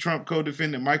dismisses Trump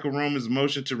co-defendant Michael Roman's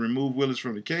motion to remove Willis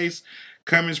from the case,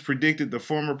 Cummings predicted the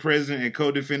former president and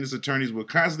co-defendants' attorneys will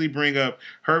constantly bring up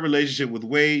her relationship with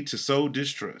Wade to sow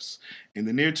distrust. In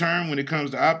the near term, when it comes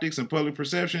to optics and public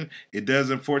perception, it does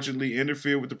unfortunately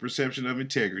interfere with the perception of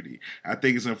integrity. I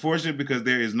think it's unfortunate because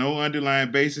there is no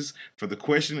underlying basis for the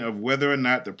question of whether or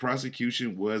not the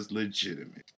prosecution was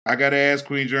legitimate. I gotta ask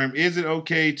Queen Germ, is it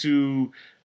okay to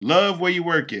love where you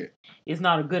work at? It's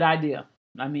not a good idea.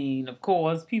 I mean, of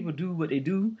course, people do what they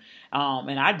do,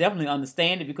 and I definitely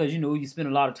understand it because, you spend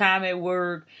a lot of time at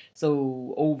work,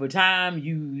 so over time,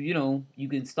 you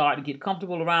can start to get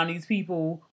comfortable around these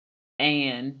people,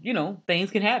 and, things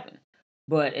can happen.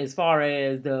 But as far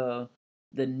as the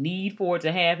need for it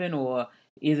to happen, or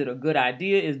is it a good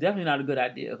idea, it's definitely not a good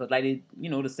idea, because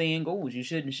the saying goes, you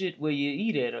shouldn't shit where you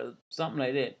eat at, or something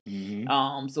like that.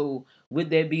 Mm-hmm. So with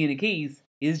that being the case,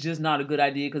 it's just not a good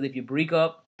idea, because if you break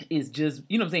up, it's just,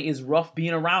 it's rough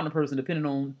being around a person depending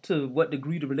on to what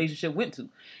degree the relationship went to.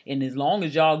 And as long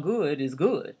as y'all good, it's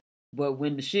good. But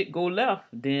when the shit go left,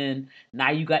 then now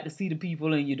you got to see the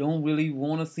people and you don't really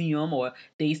want to see them, or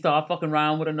they start fucking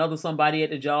around with another somebody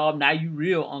at the job. Now you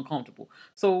real uncomfortable.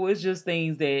 So it's just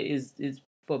things that is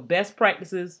for best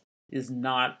practices is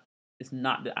not. It's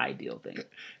not the ideal thing.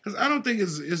 Because I don't think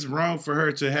it's wrong for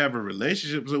her to have a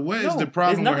relationship. So what is the there's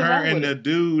problem with nothing her wrong and with the it.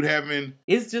 dude having...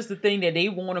 It's just the thing that they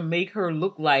want to make her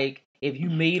look like if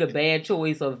you made a bad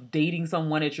choice of dating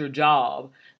someone at your job,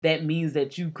 that means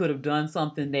that you could have done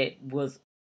something that was,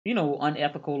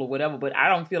 unethical or whatever. But I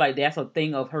don't feel like that's a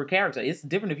thing of her character. It's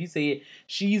different if you say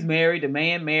she's married, the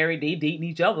man married, they dating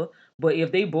each other. But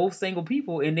if they both single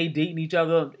people and they dating each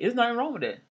other, there's nothing wrong with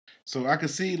that. So I can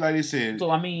see, like they said,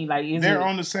 so I mean, like they're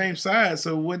on the same side.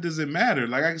 So what does it matter?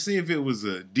 Like I can see if it was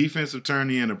a defense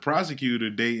attorney and a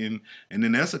prosecutor dating, and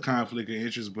then that's a conflict of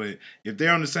interest. But if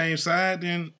they're on the same side,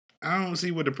 then I don't see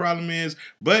what the problem is.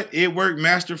 But it worked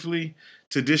masterfully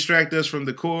to distract us from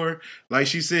the core. Like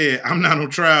she said, I'm not on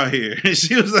trial here. And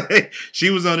she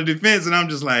was on the defense, and I'm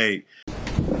just like.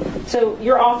 So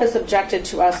your office objected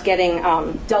to us getting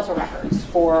Delta records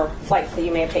for flights that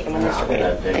you may have taken with Mr.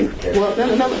 Wade.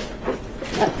 Well, no.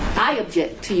 I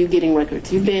object to you getting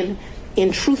records. You've been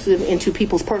intrusive into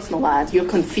people's personal lives. You're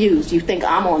confused. You think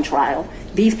I'm on trial.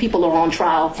 These people are on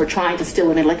trial for trying to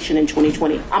steal an election in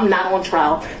 2020. I'm not on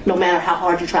trial, no matter how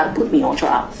hard you try to put me on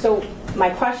trial. So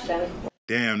my question...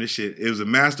 Damn, this shit. It was a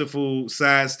masterful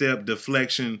sidestep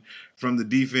deflection from the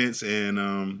defense,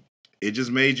 and it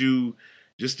just made you...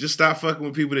 Just stop fucking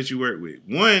with people that you work with.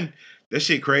 One, that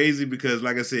shit crazy because,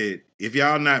 like I said, if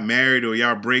y'all not married or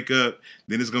y'all break up,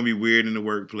 then it's going to be weird in the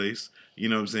workplace. You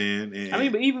know what I'm saying? And, I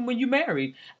mean, but even when you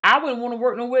married, I wouldn't want to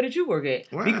work nowhere that you work at.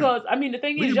 Why? Because, I mean, the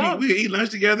thing is, y'all... We could eat lunch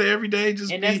together every day.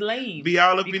 That's lame. Be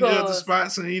all up in the other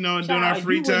spots and, doing our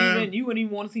free time. You wouldn't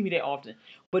even want to see me that often.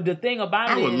 But the thing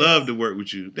about it I would love to work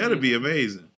with you. That'd be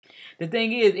amazing. The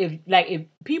thing is, if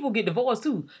people get divorced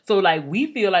too, so like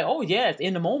we feel like, oh yes,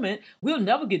 in the moment we'll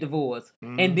never get divorced,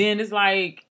 and then it's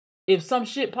like if some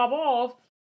shit pop off,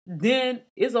 then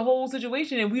it's a whole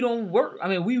situation, and we don't work. I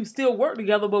mean, we still work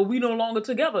together, but we no longer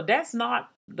together. That's not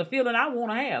the feeling I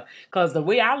want to have. Because the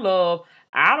way I love,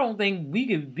 I don't think we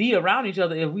could be around each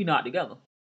other if we not together.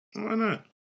 Why not?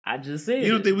 I just said.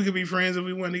 You don't think we could be friends if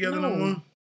we weren't together no more?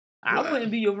 I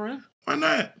wouldn't be your friend. Why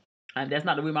not? And that's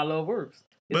not the way my love works.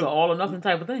 It's an all or nothing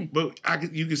type of thing. But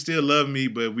you can still love me,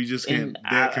 but we just can't.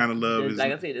 That kind of love is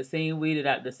like I said, the same way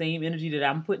the same energy that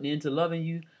I'm putting into loving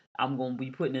you, I'm gonna be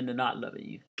putting into not loving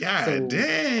you. God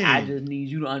damn. I just need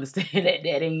you to understand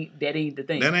that ain't the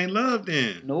thing. That ain't love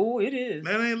then. No, it is.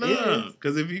 That ain't love.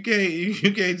 Because if you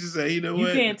can't just say, you know what?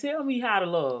 You can't tell me how to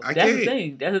love. That's the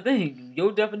thing. That's the thing.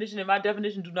 Your definition and my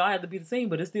definition do not have to be the same,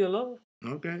 but it's still love.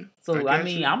 Okay. So I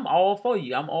mean, I'm all for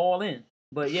you. I'm all in.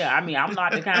 But yeah, I mean, I'm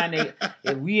not the kind that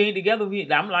if we ain't together,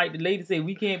 I'm like the lady said,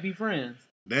 we can't be friends.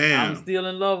 Damn. I'm still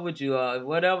in love with you,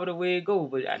 whatever the way it goes.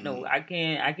 But I know I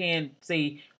can't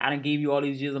say I done gave you all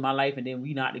these years of my life and then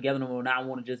we not together no more. Now I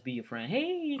want to just be your friend.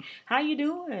 Hey, how you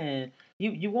doing?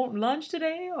 You want lunch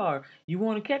today, or you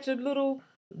want to catch a little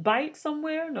bite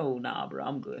somewhere? No, nah, bro,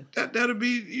 I'm good. That'll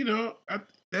be,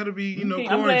 that'll be,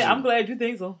 cordial. I'm glad you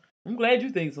think so. I'm glad you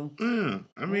think so. Yeah,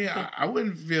 I mean, okay. I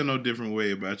wouldn't feel no different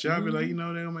way about you. I'd be like,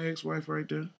 they're my ex-wife right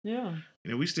there. Yeah.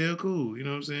 And we still cool. You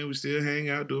know what I'm saying? We still hang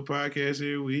out, do a podcast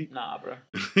every week. Nah, bro.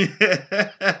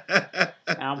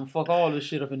 I'm gonna fuck all this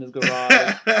shit up in this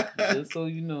garage. Just so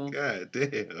you know. God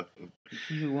damn.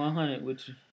 Keep it 100 with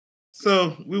you.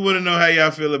 So, we want to know how y'all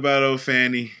feel about old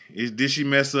Fanny. Did she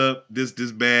mess up this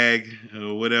bag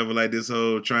or whatever, like this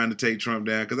whole trying to take Trump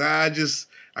down? Because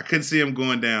I couldn't see him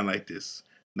going down like this.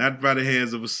 Not by the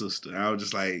hands of a sister. I was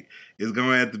just like, it's going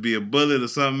to have to be a bullet or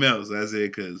something else. I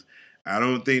said, because I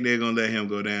don't think they're going to let him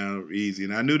go down easy.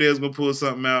 And I knew they was going to pull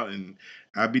something out, and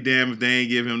I'd be damned if they ain't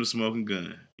give him the smoking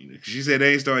gun. She said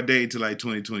they ain't start dating until like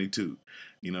 2022.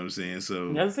 You know what I'm saying? So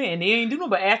that's what I'm saying. They ain't doing no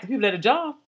but ask the people at a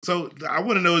job. So I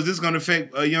want to know, is this going to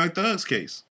affect Young Thug's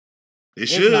case? It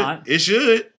should. It's not. It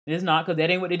should. It's not, because that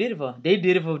ain't what they did it for. They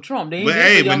did it for Trump. They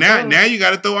ain't but now you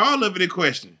got to throw all of it in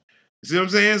question. See what I'm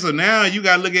saying? So now you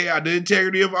got to look at the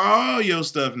integrity of all your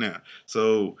stuff now.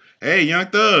 So, hey, Young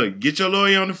Thug, get your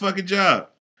lawyer on the fucking job.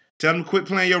 Tell them to quit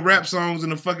playing your rap songs in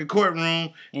the fucking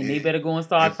courtroom. And they better go and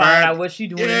start finding out what she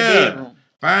doing in the bedroom.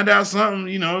 Find out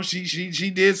something, she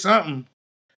did something.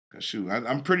 Shoot,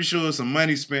 I'm pretty sure it's some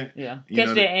money spent. Yeah.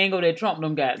 Catch that angle that Trump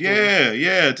them got.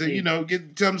 Yeah. Tell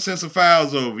them to send some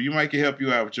files over. You might can help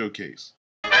you out with your case.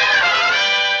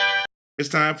 It's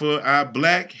time for our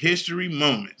Black History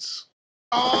Moments.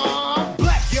 I'm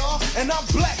black, y'all, and I'm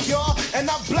black, y'all, and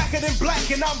I'm blacker than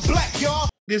black, and I'm black, y'all.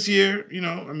 This year,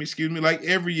 like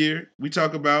every year, we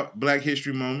talk about Black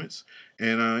History Moments.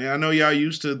 And I know y'all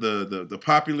used to the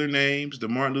popular names, the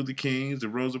Martin Luther Kings, the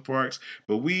Rosa Parks,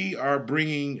 but we are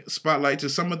bringing spotlight to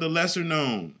some of the lesser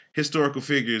known historical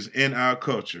figures in our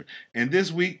culture. And this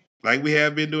week, like we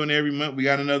have been doing every month, we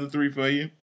got another 3 for you.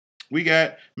 We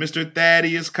got Mr.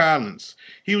 Thaddeus Collins.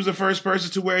 He was the first person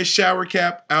to wear a shower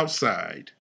cap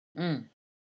outside.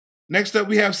 Next up,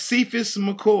 we have Cephas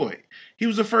McCoy. He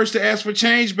was the first to ask for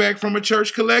change back from a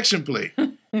church collection plate.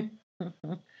 And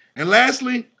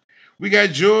lastly, we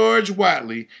got George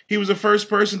Watley. He was the first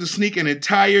person to sneak an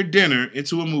entire dinner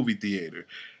into a movie theater.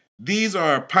 These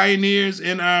are pioneers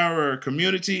in our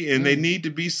community, and they need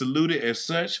to be saluted as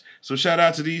such. So shout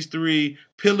out to these 3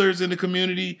 pillars in the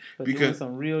community. Because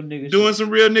doing some real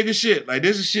nigga shit. Like,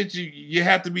 this is shit you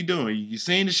have to be doing. You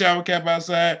seen the shower cap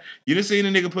outside. You done seen a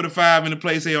nigga put a 5 in the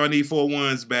place, say, I need 4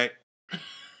 ones back.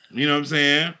 You know what I'm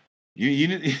saying?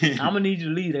 I'm gonna need you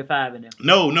to leave that 5 in there.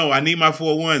 No, I need my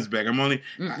 4 ones back.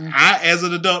 As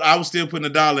an adult, I was still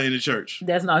putting $1 in the church.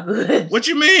 That's not good. What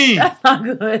you mean? That's not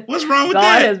good. What's wrong with God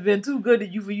that? God has been too good to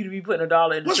you for you to be putting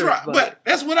 $1 in the church. What's wrong? But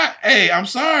that's what I'm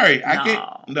sorry. No. I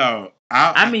can't. No.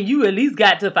 I mean, you at least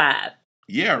got to 5.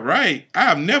 Yeah, right.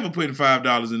 I'm never putting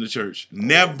 $5 in the church.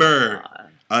 Never.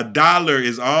 $1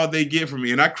 is all they get from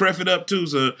me. And I cref it up too,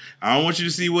 so I don't want you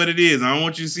to see what it is. I don't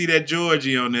want you to see that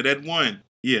Georgie on there, that 1.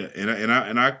 Yeah, and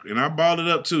I balled it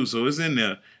up too, so it's in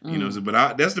there. You know,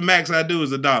 but that's the max I do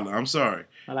is $1. I'm sorry.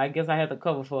 Well, I guess I have to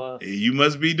cover for us. You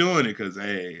must be doing it, cause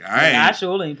hey, I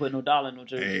sure ain't putting $1 in no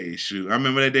church. Hey, shoot! I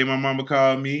remember that day my mama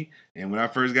called me, and when I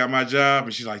first got my job,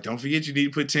 and she's like, "Don't forget you need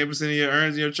to put 10% of your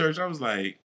earnings in your church." I was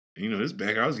like, this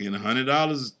back I was getting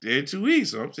 $100 every 2 weeks,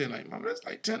 so I'm saying like, Mama, that's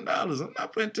like $10. I'm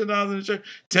not putting $10 in the church.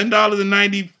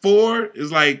 $10.94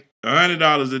 is like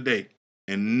 $100 a day,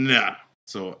 and nah.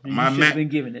 So you should have been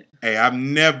giving it. Hey, I've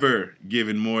never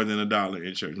given more than $1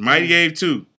 in church. Might gave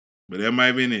 2, but that might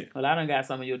have been it. Well, I done got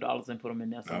some of your dollars and put them in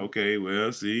there. So. Okay,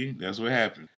 well, see, that's what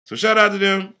happened. So shout out to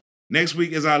them. Next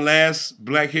week is our last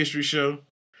Black History show.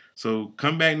 So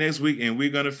come back next week, and we're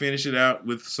going to finish it out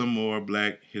with some more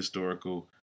Black historical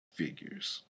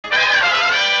figures.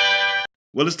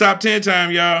 Well, it's top 10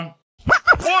 time, y'all.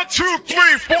 1, 2, 3,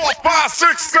 4, 5,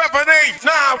 6, 7, 8,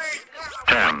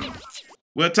 9, 10.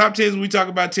 Well, top 10s, when we talk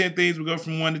about 10 things, we go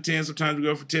from 1 to 10. Sometimes we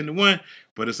go from 10 to 1,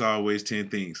 but it's always 10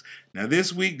 things. Now,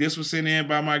 this week, this was sent in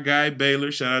by my guy,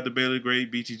 Baylor. Shout out to Baylor, great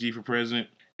BTG for president.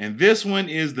 And this one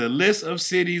is the list of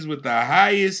cities with the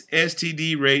highest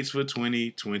STD rates for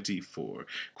 2024.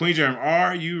 Queen Germ,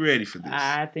 are you ready for this?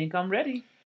 I think I'm ready.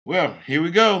 Well, here we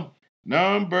go.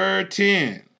 Number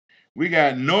 10, we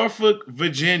got Norfolk,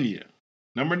 Virginia.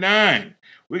 Number 9,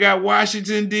 we got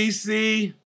Washington,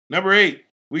 D.C. Number 8,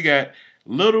 we got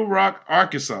Little Rock,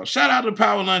 Arkansas. Shout out to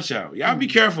Power Lunch Hour. Y'all be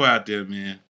careful out there,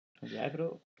 man.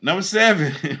 Number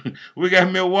 7, we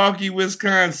got Milwaukee,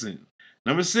 Wisconsin.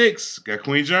 Number 6, got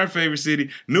Queen Germ's favorite city,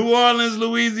 New Orleans,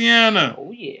 Louisiana. Oh,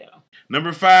 yeah.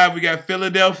 Number 5, we got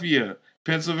Philadelphia,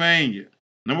 Pennsylvania.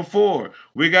 Number 4,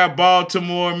 we got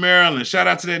Baltimore, Maryland. Shout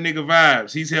out to that nigga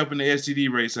Vibes. He's helping the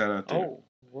STD race out there. Oh,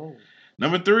 whoa.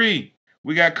 Number 3,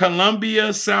 we got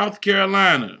Columbia, South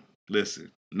Carolina.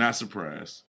 Listen, not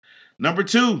surprised. Number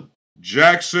 2,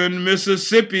 Jackson,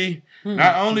 Mississippi.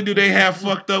 Not only do they have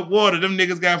fucked up water, them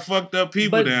niggas got fucked up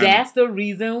people down there. But that's the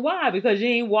reason why, because you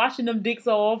ain't washing them dicks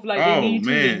off like they need to.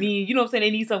 They need, you know what I'm saying?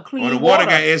 They need some clean water. Or the water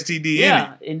got STD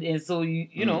in it. And so,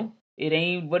 you know, it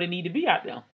ain't what it need to be out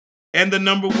there. And the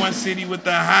number 1 city with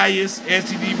the highest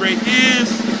STD rate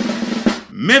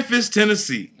is Memphis,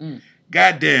 Tennessee.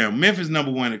 Goddamn, Memphis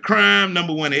number 1 in crime,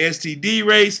 number 1 in STD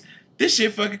rates. This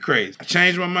shit fucking crazy. I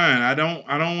changed my mind. I don't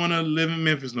want to live in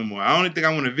Memphis no more. I only think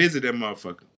I want to visit that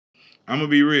motherfucker. I'm going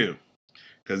to be real.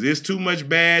 Because there's too much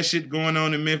bad shit going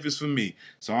on in Memphis for me.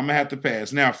 So I'm going to have to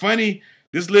pass. Now, funny,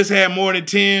 this list had more than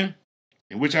 10,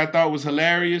 which I thought was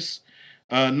hilarious.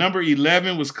 Number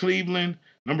 11 was Cleveland.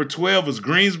 Number 12 was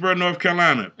Greensboro, North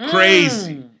Carolina.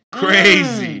 Crazy.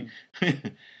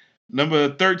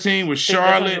 Number 13 was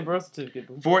Charlotte.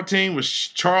 14 was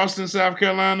Charleston, South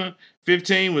Carolina.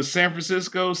 15 was San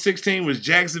Francisco. 16 was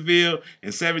Jacksonville.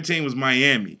 And 17 was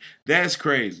Miami. That's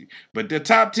crazy. But the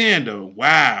top 10, though,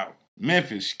 wow.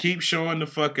 Memphis, keep showing the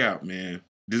fuck out, man.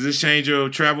 Does this change your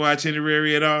travel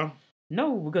itinerary at all?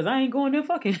 No, because I ain't going there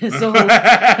fucking. So it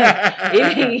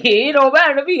don't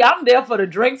matter to me. I'm there for the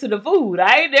drinks and the food.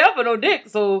 I ain't there for no dick.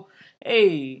 So,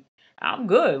 hey, I'm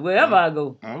good wherever I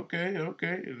go. Okay. I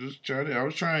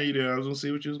was trying you there. I was going to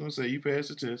see what you was going to say. You passed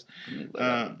the test.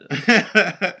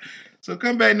 So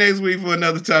come back next week for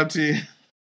another top 10.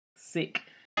 Sick.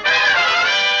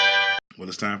 Well,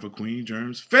 it's time for Queen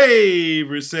Germ's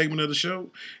favorite segment of the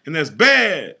show, and that's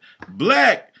Bad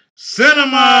Black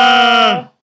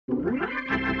Cinema.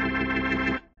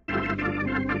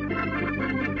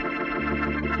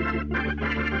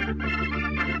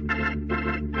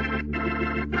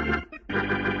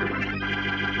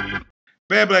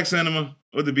 Bad Black Cinema,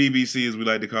 or the BBC as we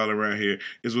like to call it around here,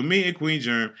 is when me and Queen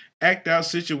Germ act out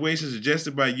situations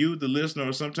suggested by you, the listener,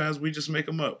 or sometimes we just make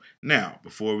them up. Now,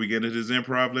 before we get into this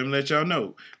improv, let me let y'all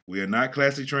know, we are not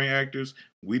classically trained actors.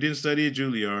 We didn't study at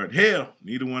Juilliard. Hell,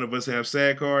 neither one of us have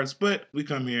SAG cards, but we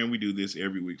come here and we do this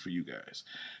every week for you guys.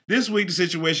 This week, the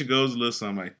situation goes a little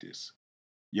something like this.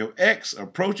 Your ex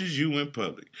approaches you in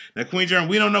public. Now, Queen Germ,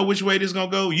 we don't know which way this is going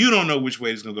to go. You don't know which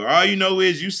way this is going to go. All you know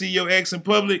is you see your ex in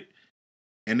public,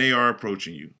 and they are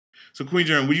approaching you. So, Queen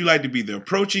Germ, would you like to be the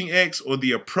approaching ex or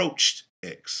the approached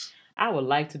ex? I would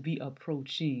like to be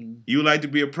approaching. You would like to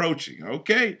be approaching.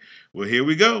 Okay. Well, here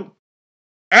we go.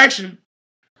 Action.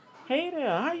 Hey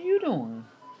there, how you doing?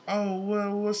 Oh,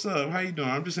 well, what's up? How you doing?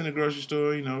 I'm just in the grocery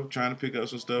store, trying to pick up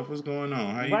some stuff. What's going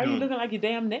on? How you doing? Why are you looking like your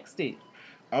damn neck stick?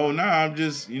 Oh, no, I'm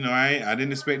just, I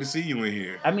didn't expect to see you in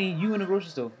here. I mean, you in the grocery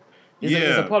store.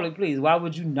 It's a public place. Why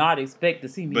would you not expect to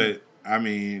see me? But, I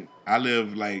mean, I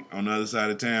live, on the other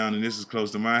side of town, and this is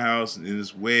close to my house, and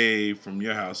it's way from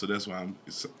your house, so that's why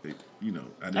it's a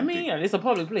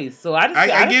public place. So I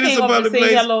get it's a public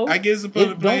place. Hello. I get it's a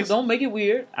public place. Don't make it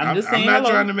weird. I'm just saying I'm not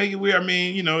trying to make it weird. I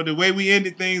mean, the way we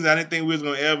ended things, I didn't think we was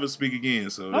going to ever speak again.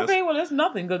 So okay, well, that's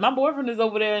nothing, because my boyfriend is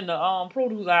over there in the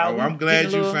produce aisle. Oh, I'm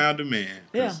glad you found a man.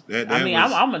 Yeah.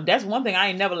 That's one thing I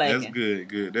ain't never lacking. That's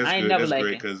good. That's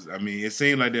great, because, it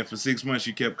seemed like that for 6 months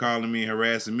you kept calling me and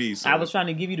harassing me. So I was trying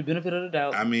to give you the benefit of the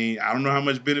doubt. I mean, I don't know how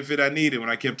much benefit I needed when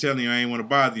I kept telling you I ain't want to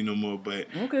bother you no more, but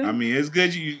okay. I mean, it's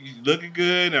good. You looking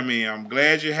good. I mean, I'm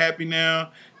glad you're happy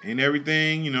now and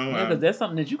everything, Yeah, because that's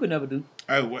something that you could never do.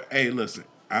 Hey, listen,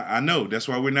 I know. That's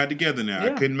why we're not together now.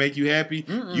 Yeah. I couldn't make you happy.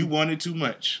 Mm-mm. You wanted too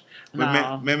much. But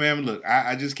nah. ma'am, look,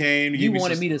 I just came to you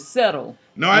wanted me to settle.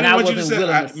 No, I didn't want you to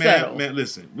settle. Man,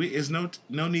 listen, it's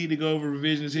no need to go over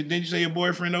revisions. Didn't you say your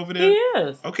boyfriend over there? He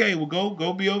is. Okay, well,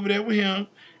 go be over there with him.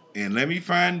 And let me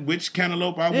find which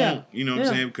cantaloupe I want. You know what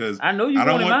I'm saying? Because I know you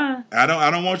wanted mine. I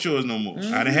don't want yours no more.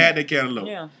 Mm-hmm. I done had that cantaloupe.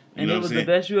 Yeah. And it was the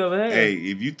best you ever had. Hey,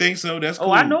 if you think so, that's cool.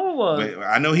 Oh, I know it was. But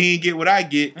I know he ain't get what I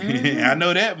get. Mm-hmm. I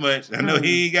know that much. I know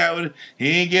he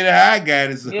ain't get it how I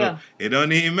got it. So it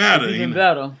don't even matter. It's even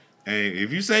better. Hey,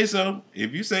 if you say so,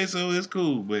 it's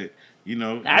cool. But You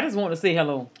know, I just want to say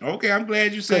hello. Okay, I'm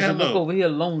glad you said Because you look hello. over here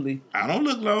lonely. I don't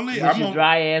look lonely. With your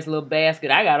dry ass little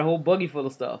basket. I got a whole buggy full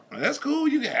of stuff. That's cool.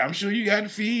 I'm sure you got to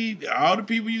feed all the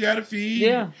people you got to feed.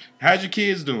 Yeah. How's your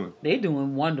kids doing? They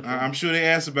doing wonderful. I'm sure they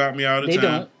ask about me all the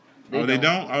time. They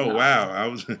don't? Oh, no. Wow. I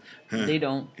was. They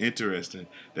don't. Interesting.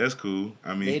 That's cool.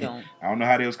 I mean, they don't. I don't know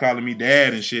how they was calling me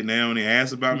dad and shit. And they only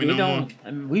ask about me they no don't. more.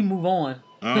 I mean, we move on.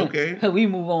 Oh, okay. We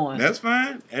move on. That's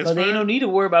fine. Because there ain't no need to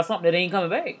worry about something that ain't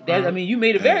coming back. I mean, you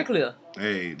made it very clear.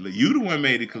 Hey, you the one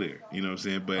made it clear. You know what I'm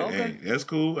saying? But hey, that's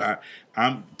cool.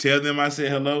 I'm tell them I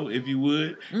said hello if you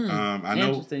would. I know.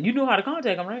 Interesting. You know how to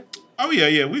contact them, right? Oh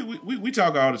yeah. We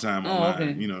talk all the time online.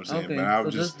 Okay. You know what I'm saying? Okay. But I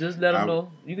so just let them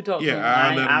know. You can talk to them.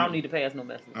 I don't need to pass no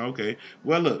message. Okay.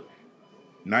 Well, look.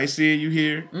 Nice seeing you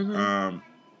here. Mm-hmm.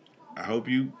 I hope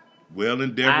you well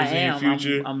endeavors in your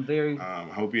future. I'm very. I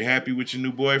hope you're happy with your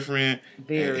new boyfriend.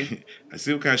 Very. I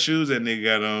see what kind of shoes that nigga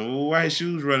got on. Well, why his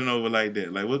shoes running over like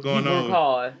that? Like what's going on? He work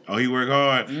hard. Oh, he work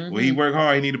hard. Mm-hmm. Well, he work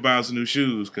hard. He need to buy some new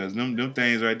shoes because them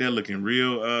things right there looking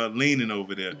real leaning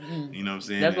over there. Mm-hmm. You know what I'm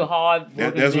saying? That's what hard.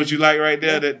 That's what you like right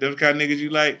there. Yeah. Those kind of niggas you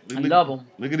like. I love them.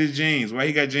 Look at his jeans. Why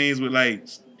he got jeans with like?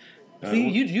 See,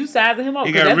 you sizing him up.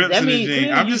 He got rips in his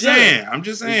jeans. I'm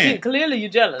just saying. Clearly, you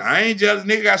jealous. I ain't jealous.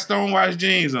 Nigga got stonewashed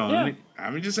jeans on. Yeah.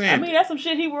 I'm just saying. I mean, that's some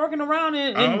shit he working around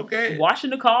and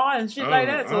washing the car and shit like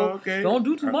that. So don't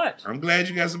do too much. I'm glad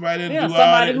you got somebody to do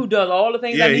somebody who does all the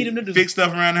things I need him to do. Fix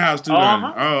stuff around the house too.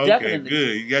 Oh, okay, definitely.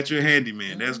 Good. You got your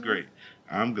handyman. That's great.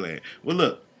 I'm glad. Well,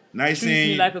 look. Nice seeing you.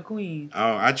 Treat me like a queen.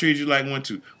 Oh, I treat you like one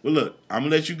too. Well, look, I'm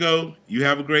gonna let you go. You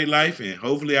have a great life, and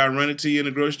hopefully I'll run into you in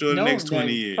the grocery store in the next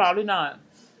 20 years. Probably not.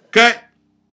 Cut.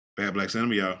 Bad Black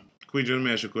Cinema, y'all. Queen, let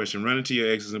me ask you a question. Running to your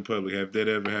exes in public, have that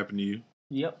ever happened to you?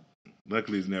 Yep.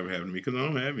 Luckily, it's never happened to me because I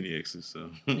don't have any exes.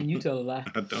 So. And you tell a lie.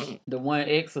 I don't. The one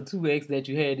ex or two ex that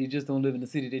you had, they just don't live in the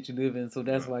city that you live in, so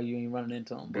that's why you ain't running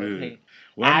into them. But hey,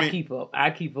 I keep up.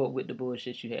 I keep up with the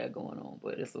bullshit you had going on,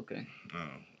 but it's okay.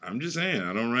 I'm just saying,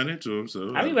 I don't run into them.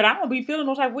 So I mean, but I don't be feeling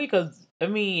no type of way because, I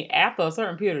mean, after a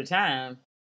certain period of time,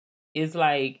 it's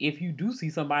like if you do see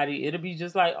somebody, it'll be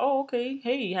just like, oh, okay,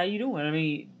 hey, how you doing? I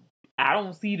mean, I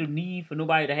don't see the need for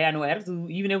nobody to have no attitude,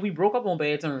 even if we broke up on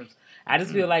bad terms. I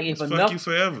just feel like if enough, fuck you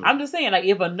forever. I'm just saying, like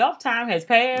if enough time has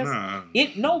passed,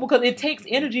 because it takes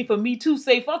energy for me to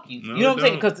say fuck you. No, you know what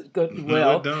I'm saying?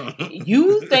 Because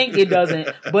you think it doesn't,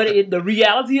 but the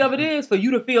reality of it is, for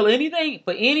you to feel anything,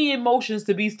 for any emotions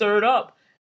to be stirred up,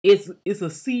 it's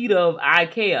a seed of I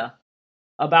care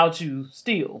about you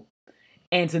still.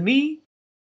 And to me,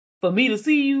 for me to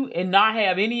see you and not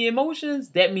have any emotions,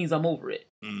 that means I'm over it.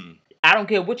 I don't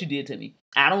care what you did to me.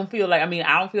 I don't feel like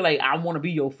I want to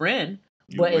be your friend.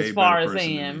 But as far as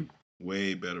saying,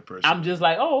 way better person. I'm just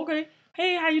like, oh, okay.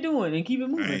 Hey, how you doing? And keep it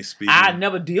moving. I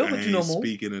never deal with you no more.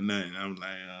 Speaking of nothing. I'm like,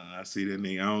 I see that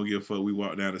nigga. I don't give a fuck. We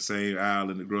walk down the same aisle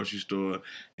in the grocery store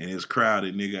and it's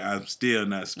crowded, nigga. I'm still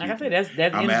not speaking. Like I said,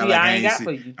 that's energy I ain't got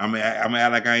for you. I'm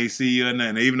act like I ain't see you or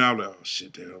nothing. Even though I'm like, oh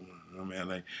shit,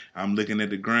 like I'm looking at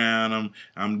the ground.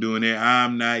 I'm doing it.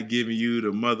 I'm not giving you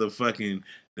the motherfucking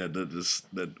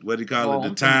the what do you call it?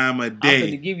 The time of day. I'm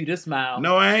gonna give you this smile.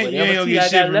 No, I ain't. You ain't gonna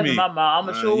get shit from me. I'm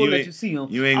gonna sure let you see him.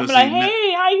 You ain't I'm gonna like,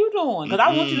 hey, how you doing? Because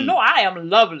I want you to know I am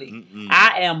lovely.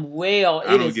 I am well.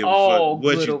 It is all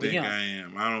good over here. What you think I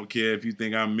am? I don't care if you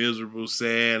think I'm miserable,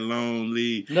 sad,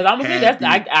 lonely. Because I'm gonna say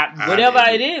that's whatever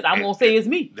it is. I'm gonna say it's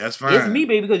me. That's fine. It's me,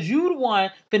 baby. Because you the one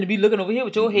finna be looking over here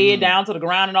with your head down to the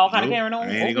ground and all kind of carrying on.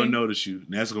 I ain't gonna notice you.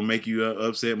 That's gonna make you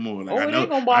upset more. Like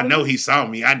I know he saw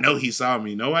me. I know he saw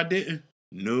me. No, I didn't.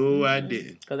 No, I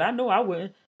didn't. Because I know I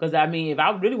wouldn't. Because, I mean, if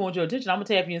I really want your attention, I'm going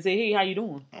to tap you and say, hey, how you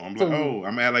doing? I'm like,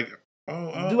 I'm at like,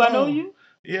 do I know you?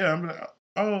 Yeah, I'm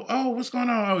like, what's going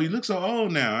on? Oh, you look so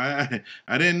old now.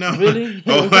 I didn't know. Really?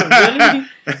 Really?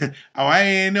 I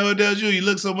ain't know that was you. You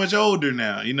look so much older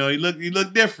now. You know, you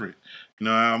look different. You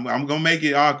know, I'm going to make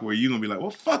it awkward. You're going to be like,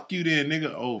 well, fuck you then,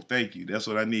 nigga. Oh, thank you. That's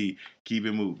what I need. Keep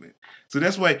it moving. So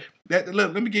that's why,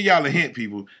 look, let me give y'all a hint,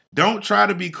 people. Don't try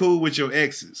to be cool with your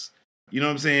exes. You know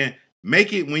what I'm saying?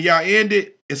 Make it, when y'all end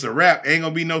it, it's a wrap. Ain't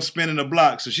gonna be no spinning the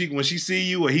block. So when she see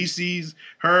you or he sees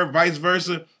her, vice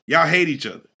versa, y'all hate each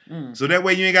other. So that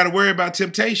way you ain't got to worry about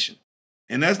temptation.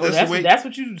 And that's the way. That's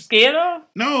what you scared of?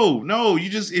 No. You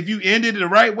just, if you ended it the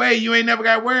right way, you ain't never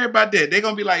got to worry about that. They're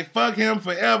gonna be like, fuck him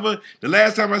forever. The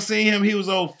last time I seen him, he was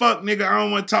old fuck nigga. I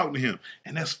don't want to talk to him.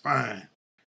 And that's fine.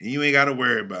 And you ain't got to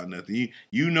worry about nothing.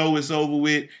 You know it's over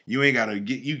with. You ain't got to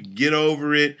get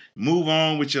over it. Move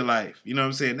on with your life. You know what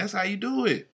I'm saying? That's how you do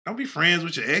it. Don't be friends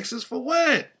with your exes for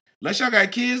what? Unless y'all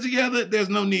got kids together, there's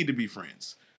no need to be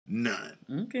friends. None.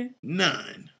 Okay.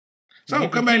 None. So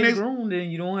come back next. Grown,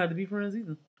 then you don't have to be friends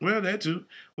either. Well, that too.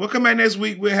 We'll come back next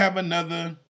week. We'll have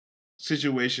another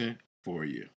situation for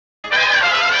you.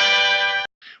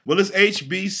 Well, it's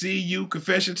HBCU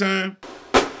confession time.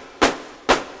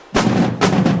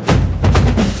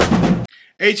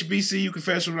 HBCU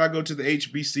confessional. I go to the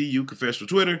HBCU confessional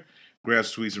Twitter, grab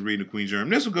some tweets and read the Queen Germ.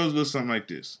 This one goes a little something like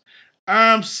this.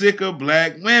 I'm sick of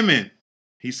black women.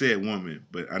 He said woman,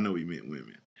 but I know he meant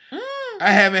women.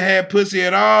 I haven't had pussy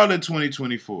at all in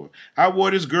 2024. I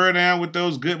wore this girl down with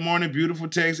those good morning beautiful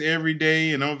texts every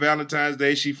day, and on Valentine's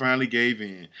Day, she finally gave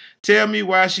in. Tell me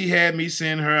why she had me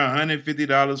send her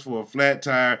 $150 for a flat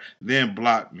tire, then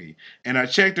blocked me. And I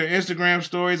checked her Instagram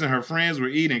stories, and her friends were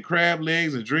eating crab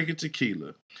legs and drinking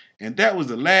tequila. And that was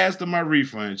the last of my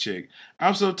refund check.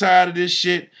 I'm so tired of this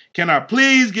shit. Can I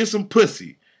please get some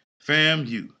pussy? Fam,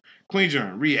 you. Queen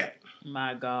Germ, react.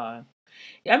 My God.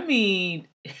 I mean,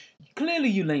 clearly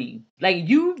you lame. Like,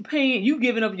 you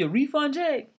giving up your refund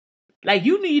check? Like,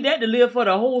 you need that to live for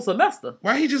the whole semester.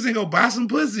 Why he just ain't go buy some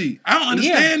pussy? I don't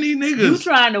understand these niggas. You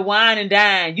trying to wine and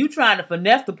dine. You trying to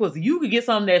finesse the pussy. You could get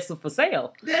something that's for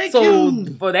sale. Thank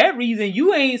you. For that reason,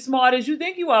 you ain't smart as you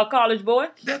think you are, college boy.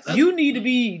 You need to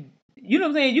be, you know what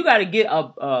I'm saying? You got to get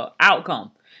a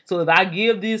outcome. So if I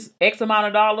give this X amount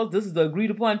of dollars, this is the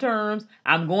agreed upon terms,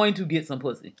 I'm going to get some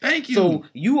pussy. Thank you. So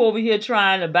you over here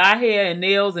trying to buy hair and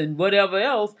nails and whatever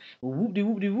else,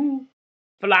 whoop-de-whoop-de-woo,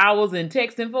 flowers and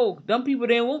texting folk. Them people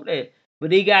didn't want that. But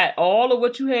they got all of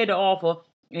what you had to offer,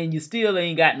 and you still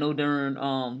ain't got no darn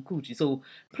coochie. So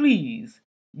please,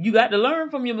 you got to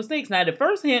learn from your mistakes. Now, the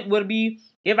first hint would be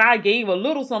if I gave a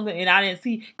little something and I didn't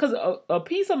see, because a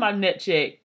piece of my net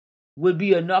check would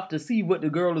be enough to see what the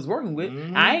girl is working with.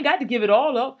 Mm-hmm. I ain't got to give it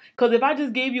all up, because if I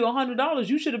just gave you $100,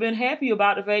 you should have been happy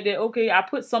about the fact that, okay, I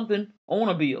put something on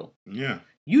a bill. Yeah.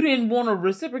 You didn't want to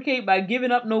reciprocate by giving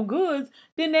up no goods,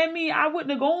 then that mean I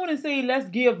wouldn't have gone and say, let's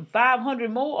give 500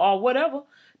 more or whatever.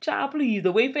 Child, please.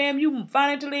 The way, fam, you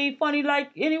financially ain't funny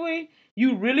like anyway,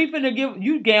 you really finna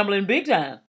you gambling big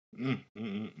time.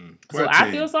 So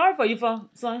I feel sorry for you,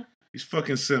 son. These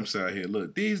fucking simps out here.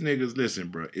 Look, these niggas, listen,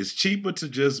 bro. It's cheaper to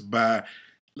just buy.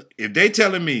 If they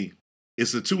telling me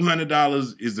it's a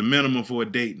 $200 is the minimum for a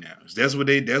date now. That's what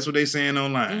they saying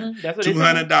online. That's what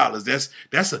 $200.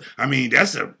 That's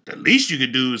the least you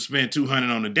could do is spend $200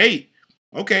 on a date.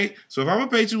 Okay, so if I'm gonna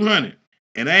pay $200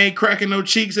 and I ain't cracking no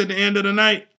cheeks at the end of the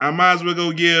night, I might as well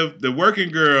go give the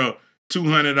working girl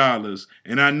 $200,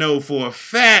 and I know for a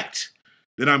fact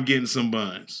that I'm getting some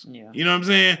buns. Yeah. You know what I'm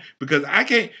saying? Because I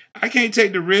can't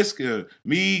take the risk of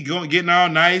me getting all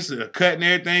nice, cutting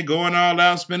everything, going all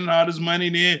out, spending all this money.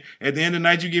 Then at the end of the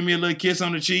night, you give me a little kiss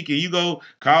on the cheek and you go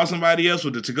call somebody else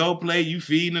with the to-go plate. You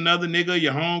feeding another nigga,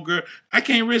 your homegirl. I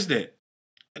can't risk that.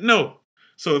 No.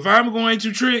 So if I'm going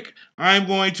to trick, I'm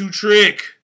going to trick.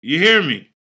 You hear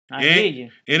me? I hear you.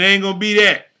 It ain't going to be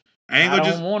that. I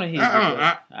don't want to hear you.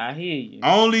 I hear you.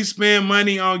 Only spend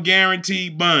money on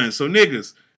guaranteed buns. So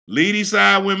niggas, leave these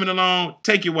side women alone.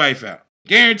 Take your wife out.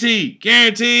 Guaranteed.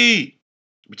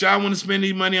 But y'all want to spend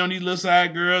these money on these little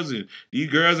side girls and these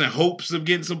girls in hopes of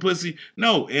getting some pussy?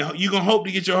 No, you're going to hope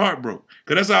to get your heart broke.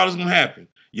 Because that's all that's going to happen.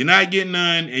 You're not getting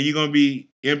none, and you're going to be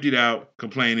emptied out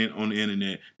complaining on the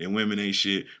internet that women ain't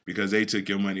shit because they took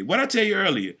your money. What I tell you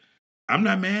earlier, I'm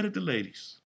not mad at the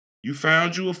ladies. You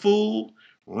found you a fool.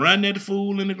 Run that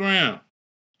fool in the ground.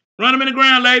 Run him in the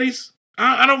ground, ladies.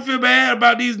 I don't feel bad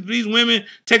about these women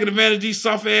taking advantage of these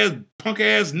soft-ass,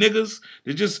 punk-ass niggas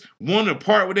that just want to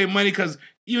part with their money because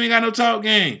you ain't got no talk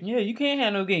game. Yeah, you can't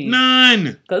have no game. None.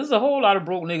 Because there's a whole lot of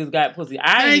broke niggas got pussy.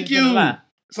 Thank you.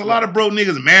 It's a lot of broke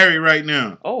niggas married right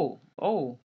now. Oh.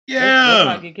 Yeah. Let's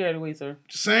not get carried away, sir.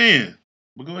 Just saying.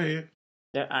 But go ahead.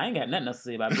 I ain't got nothing else to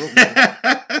say about broke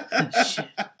niggas. Shit.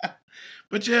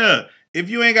 But yeah, if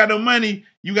you ain't got no money,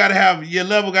 you gotta have your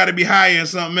level gotta be higher in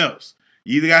something else.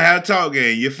 You either gotta have a talk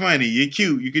game, you're funny, you're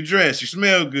cute, you can dress, you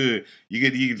smell good, you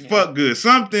can fuck good,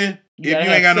 something. If you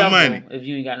ain't got no money. If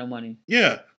you ain't got no money.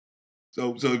 Yeah.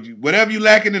 So whatever you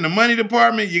lacking in the money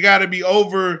department, you gotta be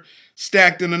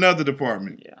overstacked in another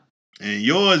department. Yeah. And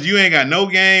yours, you ain't got no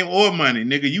game or money,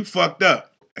 nigga. You fucked up.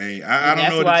 Hey, I don't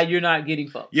know. That's why you're not getting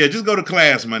fucked. Yeah, just go to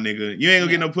class, my nigga. You ain't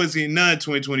gonna get no pussy in none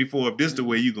 2024 if this the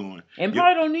way you going. And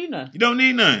probably don't need none. You don't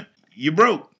need none. You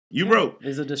broke. You broke.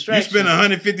 It's a distraction. You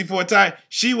spend $150 for a tire.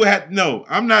 She would have no.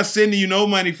 I'm not sending you no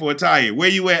money for a tire. Where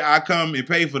you at? I come and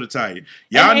pay for the tire.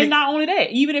 And not only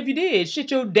that, even if you did,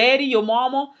 shit, your daddy, your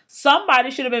mama,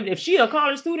 somebody should have been. If she a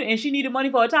college student and she needed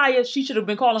money for a tire, she should have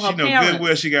been calling her parents. She know good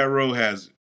well she got road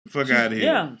hazard. Fuck out of here.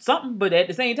 Yeah, something. But at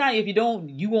the same time, if you don't,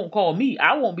 you won't call me.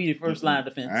 I won't be the first line of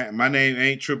defense. My name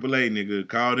ain't AAA, nigga.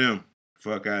 Call them.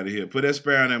 Fuck out of here. Put that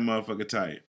spare on that motherfucker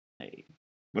tire. Hey,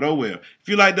 But oh well. If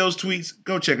you like those tweets,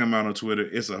 go check them out on Twitter.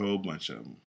 It's a whole bunch of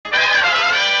them.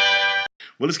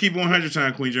 Well, let's keep it 100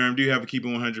 time, Queen Germ. Do you have a keep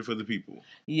it 100 for the people?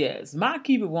 Yes, my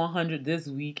keep it 100 this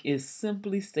week is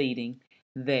simply stating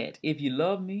that if you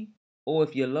love me or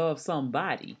if you love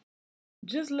somebody,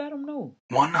 just let them know.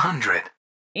 100.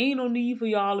 Ain't no need for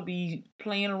y'all to be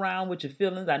playing around with your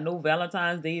feelings. I know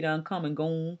Valentine's Day done come and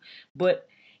gone, but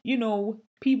you know,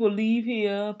 people leave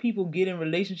here, people get in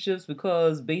relationships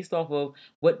because based off of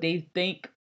what they think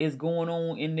is going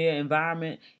on in their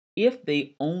environment. If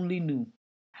they only knew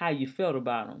how you felt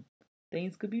about them,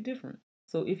 things could be different.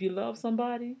 So if you love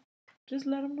somebody, just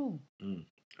let them know.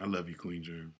 I love you, Queen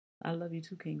Germ. I love you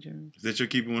too, King Germ. Is that your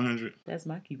keep it 100? That's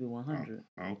my keep it 100.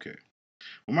 Oh, okay.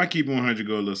 Well, my keep it 100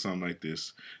 go a little something like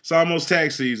this. It's almost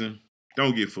tax season.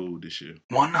 Don't get food this year.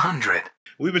 100.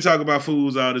 We've been talking about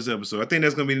foods all this episode. I think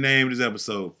that's going to be the name of this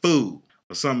episode. Food.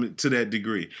 Or something to that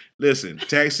degree. Listen,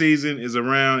 tax season is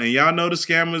around, and y'all know the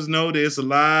scammers know there's a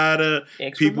lot of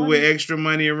people with extra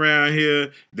money around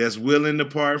here that's willing to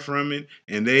part from it,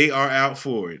 and they are out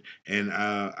for it. And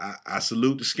I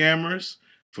salute the scammers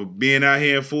for being out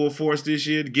here in full force this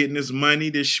year, getting this money,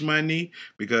 this shmoney,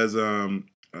 because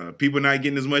people not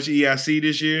getting as much EIC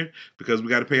this year because we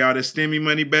got to pay all that STEMI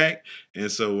money back.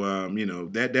 And so, you know,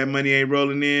 that money ain't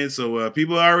rolling in. So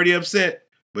people are already upset.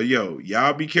 But yo,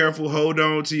 y'all be careful. Hold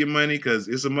on to your money because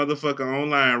it's a motherfucker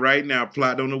online right now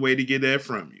plotting on the way to get that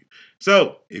from you.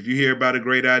 So if you hear about a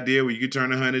great idea where you can turn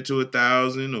 100 to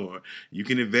 1,000, or you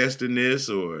can invest in this,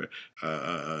 or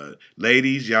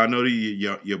ladies, y'all know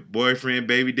your boyfriend,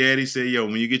 baby daddy said, yo,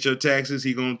 when you get your taxes,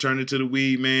 he gonna turn it to the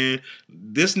weed, man.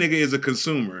 This nigga is a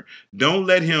consumer. Don't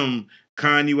let him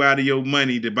con you out of your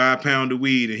money to buy a pound of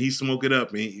weed and he smoke it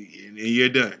up and you're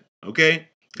done. Okay?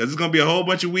 Because there's going to be a whole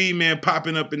bunch of weed men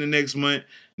popping up in the next month.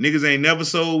 Niggas ain't never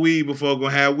sold weed before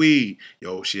going to have weed.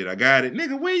 Yo, shit, I got it.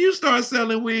 Nigga, when you start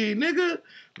selling weed, nigga?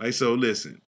 Like, so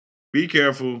listen. Be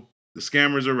careful. The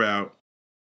scammers are out.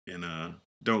 And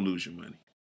don't lose your money.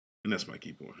 And that's my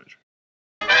keep 100.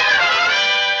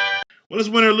 Well, it's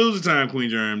winner or loser time, Queen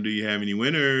Germ. Do you have any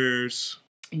winners?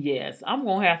 Yes, I'm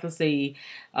going to have to say,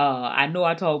 I know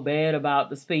I talk bad about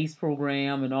the space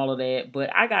program and all of that, but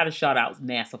I got to shout out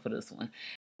NASA for this one.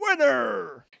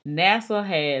 Winner! NASA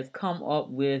has come up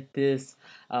with this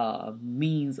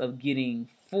means of giving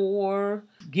four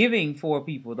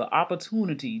people the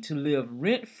opportunity to live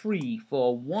rent-free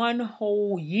for 1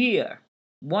 whole year.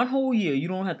 1 whole year. You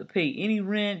don't have to pay any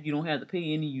rent. You don't have to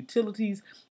pay any utilities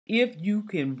if you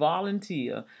can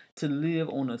volunteer to live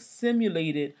on a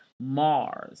simulated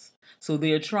Mars. So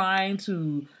they're trying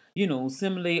to,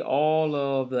 simulate all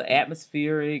of the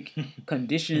atmospheric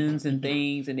conditions and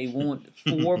things, and they want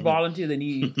 4 volunteers. They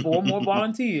need 4 more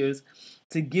volunteers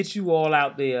to get you all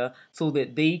out there so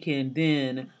that they can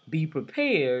then be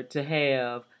prepared to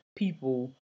have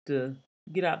people to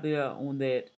get out there on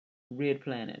that red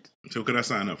planet. So could I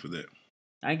sign up for that?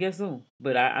 I guess so.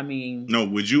 But I mean... No,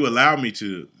 would you allow me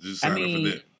to just sign up for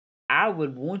that? I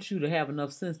would want you to have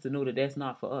enough sense to know that that's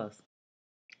not for us.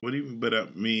 What do you mean? But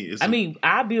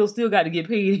our bills still got to get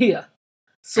paid here.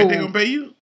 So ain't they gonna pay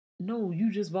you? No,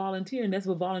 you just volunteer, and that's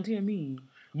what volunteer means.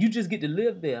 You just get to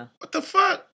live there. What the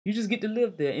fuck? You just get to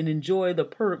live there and enjoy the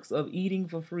perks of eating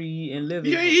for free and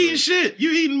living. You ain't eating shit.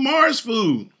 You eating Mars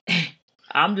food.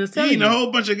 I'm just telling you. Eating a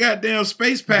whole bunch of goddamn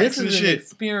space packs and shit. This is an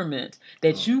experiment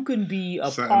that you can be a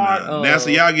part of.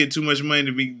 NASA, y'all get too much money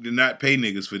to not pay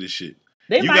niggas for this shit.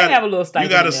 They might have a little stipend.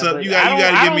 You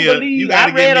gotta give me a.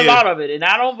 I read a lot of it, and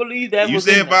I don't believe that. You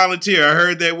said volunteer. I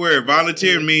heard that word.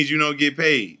 Volunteer means you don't get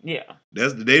paid. Yeah.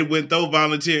 They wouldn't throw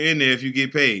volunteer in there if you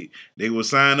get paid. They would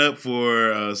sign up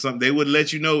for something. They would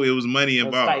let you know it was money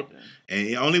involved.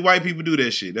 And only white people do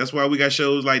that shit. That's why we got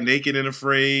shows like Naked and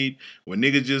Afraid, where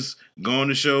niggas just go on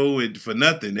the show for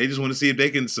nothing. They just want to see if they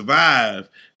can survive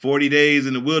 40 days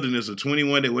in the wilderness or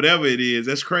 21 days, whatever it is.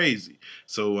 That's crazy.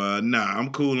 So,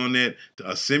 I'm cool on that.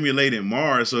 Simulated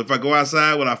Mars. So if I go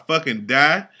outside, will I fucking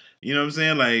die? You know what I'm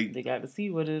saying? Like, they got to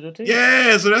see what it'll take.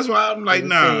 Yeah, so that's why I'm like,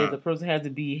 nah. The person has to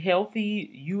be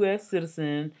healthy U.S.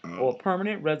 citizen or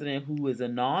permanent resident who is a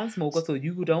non-smoker, so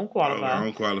you don't qualify. I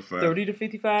don't qualify. 30 to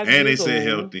 55 years old. And they said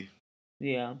healthy.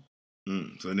 Yeah.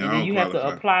 So now I don't you qualify.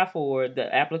 have to apply for it.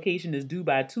 The application is due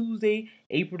by Tuesday,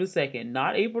 April the 2nd.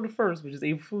 Not April the 1st, which is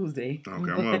April Fool's Day. Okay, I'm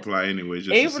going to apply anyway.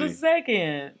 Just April the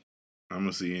 2nd. I'm going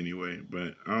to see anyway,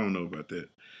 but I don't know about that.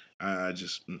 I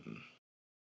just...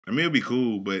 I mean, it'll be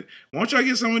cool, but won't y'all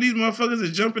get some of these motherfuckers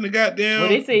that jump in the goddamn... Well,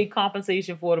 they say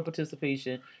compensation for the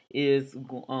participation is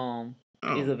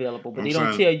available, but they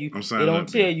don't tell you. They don't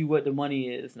tell you what the money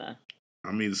is now.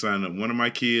 I'm either signing up one of my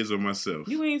kids or myself.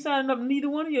 You ain't signing up neither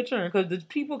one of your children because the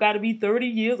people got to be 30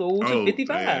 years old to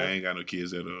 55. Yeah, I ain't got no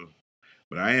kids at all.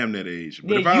 But I am that age.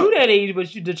 But Yeah, you that age,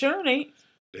 but the children ain't.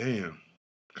 Damn.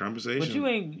 Conversation. But you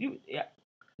ain't.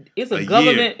 It's a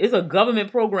government. Year. It's a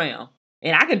government program,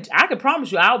 and I can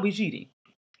promise you, I'll be cheating.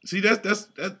 See, that's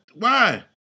why.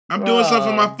 I'm doing something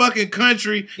for my fucking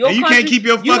country, and you country, can't keep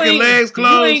your fucking legs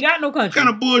closed. You ain't got no country. What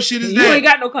kind of bullshit is that? You ain't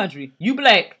got no country. You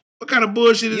black. What kind of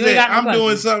bullshit is that? I'm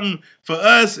doing something for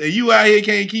us, and you out here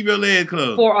can't keep your legs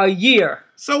closed. For a year.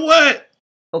 So what?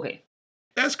 Okay.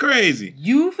 That's crazy.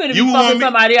 You finna be fucking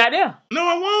somebody out there. No,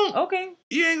 I won't. Okay.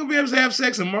 You ain't gonna be able to have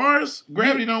sex in Mars.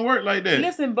 Gravity don't work like that.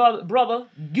 Listen, brother,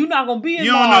 you're not gonna be in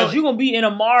Mars. You're gonna be in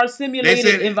a Mars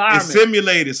simulated environment. It's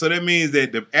simulated, so that means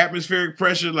that the atmospheric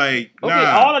pressure,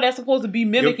 all of that's supposed to be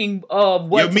mimicking what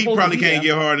your meat probably can't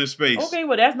get hard in space. Okay,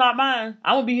 well that's not mine.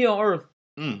 I'm gonna be here on Earth.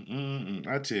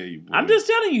 I tell you, boy. I'm just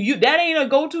telling you, that ain't a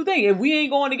go-to thing. If we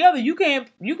ain't going together, you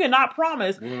cannot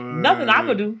promise nothing I'm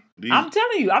gonna do. I'm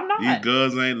telling you, I'm not. These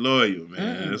girls ain't loyal,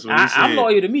 man. That's what I'm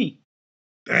loyal to me.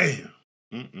 Damn.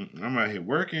 I'm out here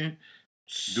working,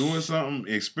 doing something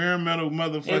experimental,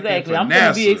 motherfucker. Exactly. I'm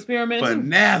gonna be experimenting for too.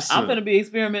 NASA. I'm gonna be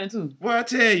experimenting too. Well, I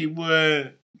tell you,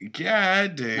 boy.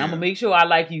 God damn. I'm gonna make sure I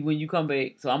like you when you come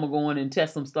back. So I'm gonna go in and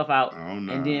test some stuff out. Oh,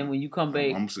 no. And then when you come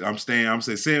back,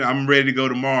 I'm ready to go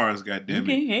to Mars. Goddamn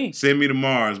it! Hey. Send me to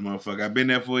Mars, motherfucker. I've been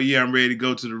there for a year. I'm ready to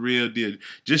go to the real deal.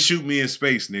 Just shoot me in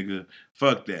space, nigga.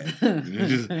 Fuck that.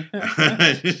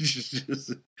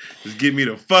 just get me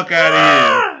the fuck out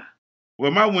of here.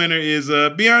 Well, my winner is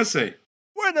Beyonce.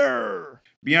 Winner.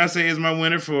 Beyonce is my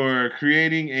winner for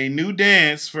creating a new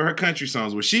dance for her country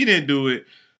songs. Well, she didn't do it.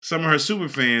 Some of her super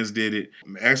fans did it.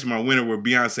 Actually, my winner were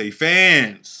Beyonce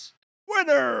fans.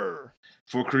 Winner.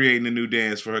 For creating a new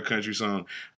dance for her country song.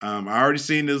 I already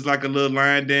seen this like a little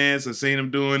line dance. I seen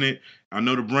them doing it. I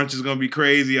know the brunch is going to be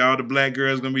crazy. All the black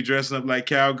girls going to be dressing up like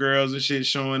cowgirls and shit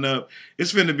showing up.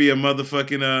 It's finna be a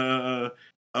motherfucking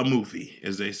a movie,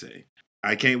 as they say.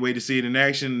 I can't wait to see it in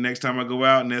action. Next time I go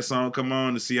out and that song come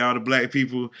on, to see all the black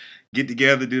people get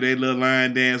together, do their little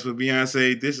line dance with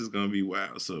Beyonce. This is going to be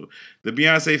wild. So the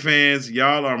Beyonce fans,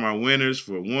 y'all are my winners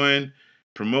for one,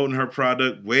 promoting her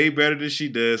product way better than she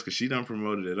does, because she don't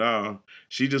promote it at all.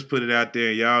 She just put it out there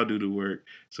and y'all do the work.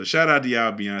 So shout out to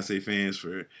y'all Beyonce fans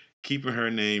for keeping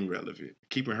her name relevant,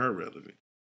 keeping her relevant.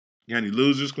 You got any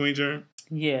losers, Queen Germ?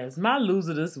 Yes, my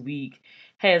loser this week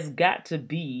has got to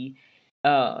be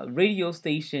radio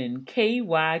station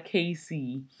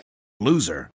KYKC.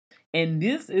 Loser. And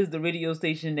this is the radio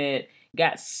station that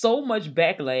got so much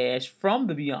backlash from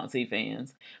the Beyonce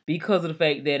fans because of the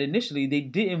fact that initially they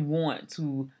didn't want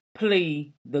to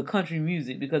play the country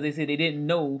music because they said they didn't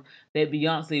know that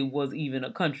Beyonce was even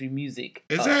a country music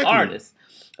artist.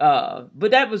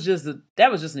 But that was just an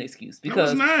excuse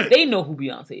because they know who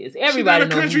Beyonce is. Everybody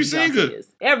knows who Beyonce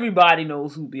is. Everybody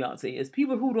knows who Beyonce is.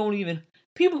 People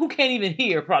who can't even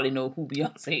hear probably know who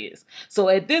Beyonce is. So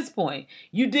at this point,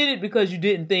 you did it because you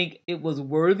didn't think it was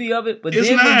worthy of it. But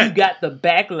then when you got the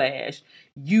backlash,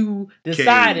 you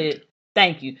decided,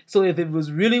 thank you. So if it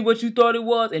was really what you thought it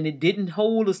was and it didn't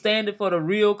hold a standard for the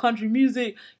real country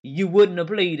music, you wouldn't have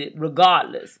played it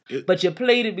regardless. But you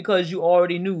played it because you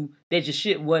already knew that your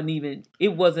shit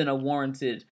wasn't a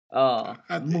warranted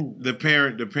move.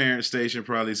 The parent station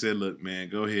probably said, look, man,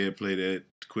 go ahead, play that.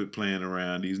 Quit playing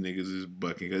around. These niggas is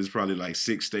bucking. Because it's probably like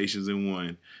 6 stations in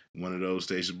one of those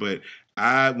stations. But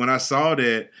when I saw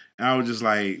that, I was just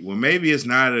like, well, maybe it's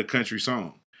not a country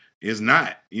song. It's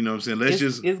not. You know what I'm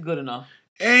saying? It's good enough.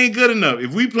 It ain't good enough.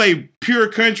 If we play pure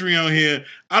country on here,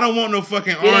 I don't want no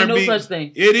fucking R&B. Ain't no such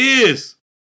thing. It is.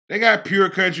 They got pure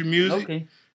country music. Okay.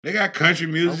 They got country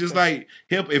music, just like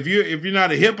hip. If you're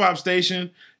not a hip hop station,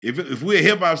 if we're a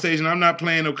hip hop station, I'm not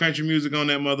playing no country music on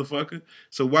that motherfucker.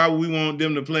 So why would we want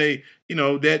them to play?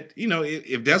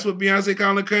 If that's what Beyonce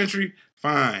calling country,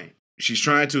 fine. She's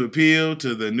trying to appeal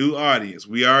to the new audience.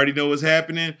 We already know what's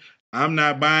happening. I'm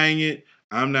not buying it.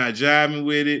 I'm not jiving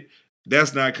with it.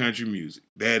 That's not country music.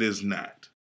 That is not.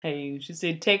 Hey, she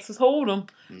said Texas Hold'em.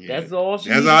 Yeah. That's all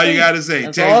you got to say.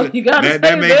 That's all you got to say.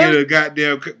 That make it a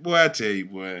goddamn... Boy, I tell you,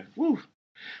 boy. Woo.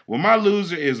 Well, my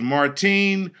loser is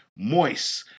Martine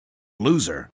Moise.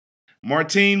 Loser.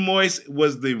 Martine Moise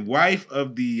was the wife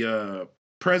of the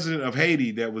president of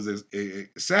Haiti that was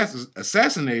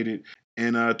assassinated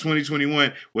in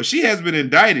 2021. Well, she has been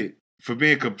indicted for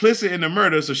being complicit in the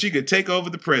murder so she could take over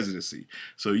the presidency.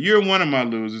 So you're one of my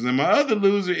losers. And my other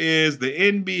loser is the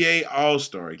NBA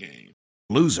All-Star Game.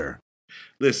 Loser.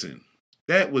 Listen,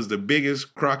 that was the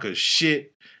biggest crock of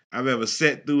shit I've ever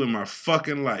sat through in my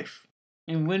fucking life.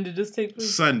 And when did this take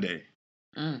place? Sunday.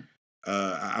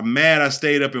 I'm mad I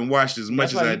stayed up and watched as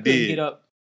much That's as why I you couldn't did. get up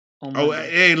on Oh,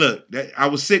 Monday. hey, look, I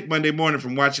was sick Monday morning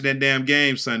from watching that damn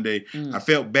game Sunday. I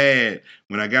felt bad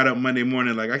when I got up Monday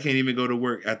morning, like I can't even go to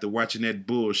work after watching that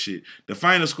bullshit. The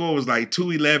final score was like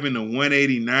 211 to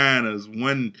 189 or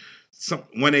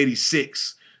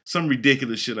 186. Some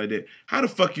ridiculous shit like that. How the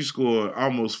fuck you score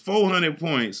almost 400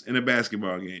 points in a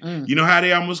basketball game? You know how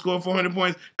they almost scored 400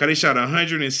 points? Because they shot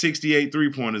 168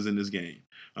 three-pointers in this game.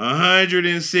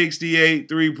 168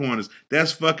 three-pointers.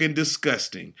 That's fucking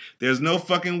disgusting. There's no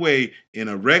fucking way in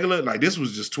a regular, like this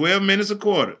was just 12 minutes a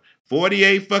quarter.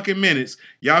 48 fucking minutes.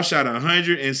 Y'all shot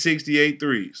 168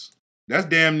 threes. That's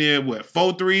damn near, what,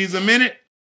 4 threes a minute?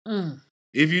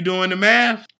 If you're doing the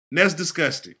math, that's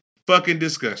disgusting. Fucking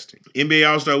disgusting. NBA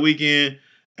All-Star Weekend,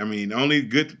 I mean, the only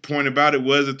good point about it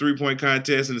was a three-point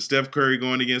contest and Steph Curry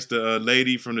going against the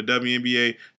lady from the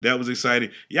WNBA. That was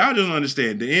exciting. Y'all just don't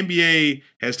understand. The NBA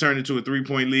has turned into a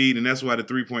three-point league, and that's why the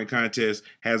three-point contest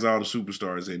has all the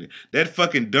superstars in it. That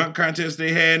fucking dunk contest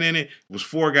they had in it was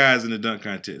 4 guys in the dunk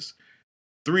contest.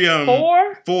 3 of them.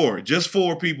 4? 4. Just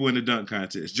 4 people in the dunk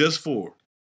contest. Just 4.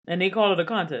 And they call it a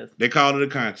contest. They called it a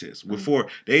contest. With 4.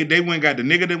 They went and got the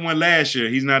nigga that won last year.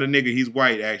 He's not a nigga. He's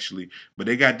white, actually. But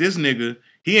they got this nigga.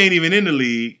 He ain't even in the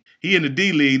league. He in the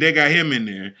D League. They got him in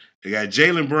there. They got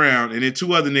Jaylen Brown and then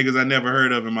 2 other niggas I never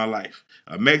heard of in my life.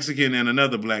 A Mexican and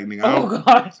another black nigga. Oh,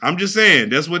 God. I'm just saying.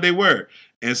 That's what they were.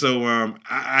 And so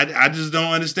I just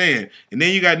don't understand. And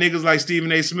then you got niggas like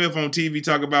Stephen A. Smith on TV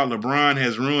talk about LeBron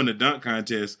has ruined the dunk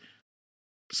contest.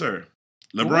 Sir.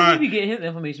 LeBron, where did he get his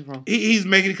information from? He's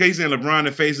making the case saying LeBron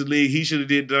the face of the league. He should have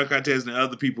did the dunk contest and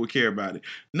other people care about it.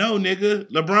 No, nigga.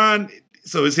 LeBron,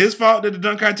 so it's his fault that the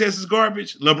dunk contest is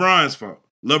garbage? LeBron's fault.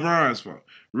 LeBron's fault.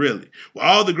 Really. Well,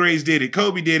 all the greats did it.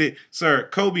 Kobe did it. Sir,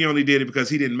 Kobe only did it because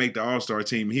he didn't make the All-Star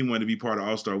team. He wanted to be part of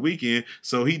All-Star Weekend,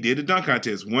 so he did the dunk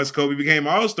contest. Once Kobe became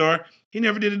All-Star, he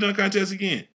never did a dunk contest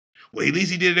again. Well, at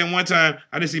least he did it at one time.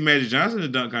 I didn't see Magic Johnson in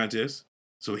the dunk contest.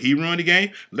 So he ruined the game.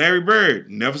 Larry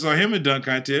Bird, never saw him in a dunk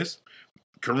contest.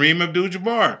 Kareem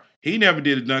Abdul-Jabbar, he never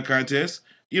did a dunk contest.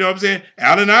 You know what I'm saying?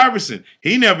 Allen Iverson,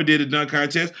 he never did a dunk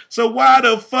contest. So why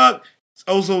the fuck?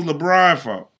 Oh, so LeBron's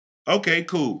fault. Okay,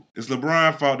 cool. It's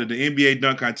LeBron's fault that the NBA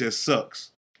dunk contest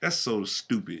sucks. That's so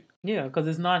stupid. Yeah, because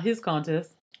it's not his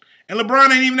contest. And LeBron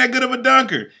ain't even that good of a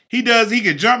dunker. He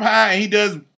can jump high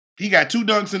and he got 2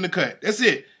 dunks in the cut. That's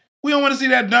it. We don't want to see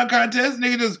that dunk contest.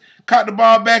 Nigga just caught the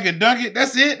ball back and dunk it.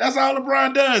 That's it. That's all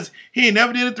LeBron does. He ain't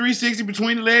never did a 360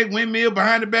 between the leg, windmill,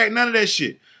 behind the back, none of that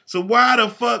shit. So why the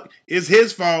fuck is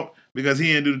his fault because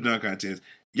he didn't do the dunk contest?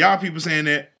 Y'all people saying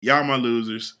that, y'all my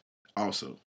losers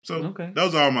also. So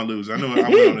those are all my losers. I know I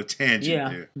went on a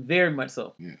tangent there. Very much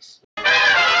so. Yes.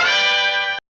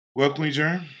 Well, Queen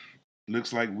Germ,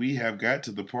 looks like we have got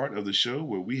to the part of the show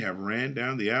where we have ran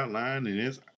down the outline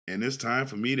and it's time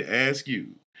for me to ask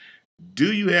you,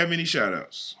 do you have any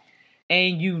shout-outs?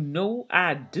 And you know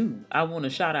I do. I want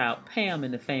to shout out Pam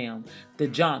and the fam, the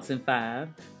Johnson 5,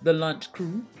 the Lunch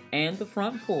Crew, and the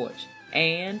Front Porch.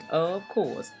 And, of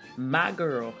course, my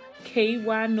girl,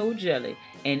 KY No Jelly,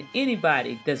 and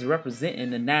anybody that's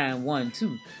representing the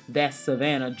 912. That's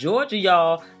Savannah, Georgia,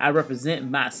 y'all. I represent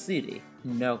my city.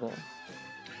 Nuggle.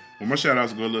 Well, my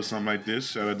shout-outs go a little something like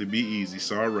this. Shout out to Be Easy,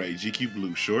 Saw Ray, GQ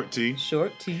Blue, Short T,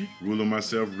 Rule on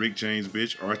Myself, Rick James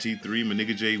Bitch, RT3, my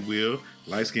nigga J Will,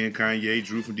 Light Skin Kanye,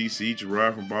 Drew from DC,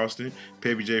 Gerard from Boston,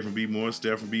 Peppy J from B More,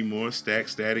 Steph from B More, Stack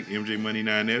Static, MJ Money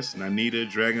 9S, Nanita,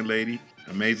 Dragon Lady,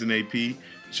 Amazing AP,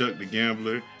 Chuck the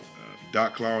Gambler,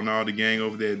 Doc Claw and all the gang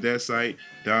over there at that site,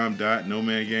 Dom Dot, No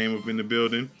Man Game up in the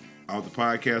building. All the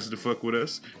podcasters to fuck with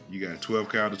us. You got 12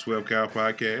 Cow to 12 Cow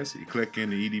podcast. You click in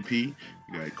the EDP.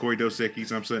 You got Corey Dos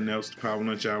Equis, I'm something else. The Power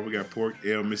Lunch Hour. We got Pork,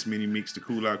 L, Miss Minnie Meeks, the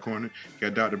Cool Out Corner. You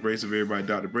got Dr. Brace of everybody,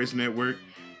 Dr. Brace Network.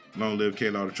 Long live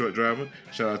K-Law, the truck driver.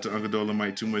 Shout out to Uncle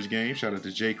Dolomite, Too Much Game. Shout out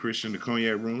to Jay Christian, the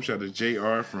Cognac Room. Shout out to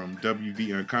JR from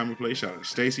WV Uncommon Play. Shout out to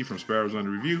Stacy from Sparrows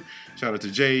Under Review. Shout out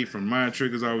to Jay from Mind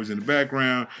Triggers, always in the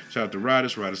background. Shout out to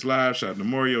Riders Live. Shout out to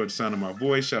Mario at the sound of my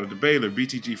voice. Shout out to Baylor,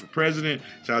 BTG for President.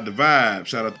 Shout out to Vibe.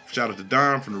 Shout out to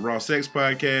Don from the Raw Sex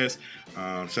Podcast.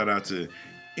 Shout out to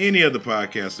any other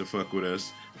podcast that fuck with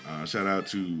us. Shout out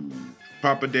to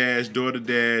Papa Dash, Daughter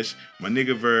Dash, my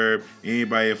nigga Verb,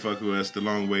 anybody that fuck with us, the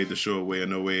long way, the short way, or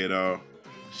no way at all.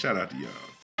 Shout out to y'all.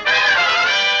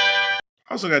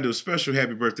 Also got to do a special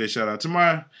happy birthday shout out to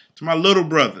my little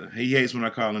brother. He hates when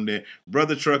I call him that.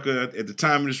 Brother Trucker, at the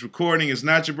time of this recording, it's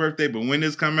not your birthday, but when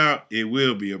this come out, it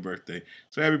will be your birthday.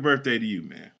 So happy birthday to you,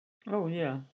 man. Oh,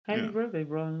 yeah. Happy birthday,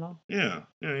 brother-in-law. Yeah.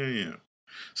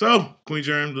 So, Queen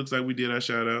Germ, looks like we did our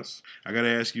shout outs. I got to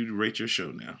ask you to rate your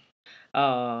show now.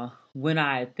 When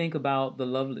I think about the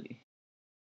lovely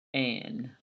and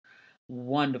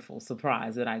wonderful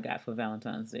surprise that I got for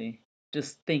Valentine's Day.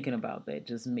 Just thinking about that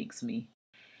just makes me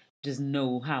just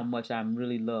know how much I'm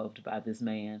really loved by this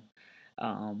man.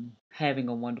 Having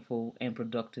a wonderful and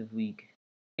productive week,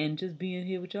 and just being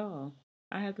here with y'all.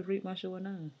 I have to rate my show a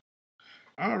 9.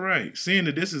 All right. Seeing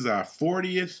that this is our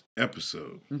 40th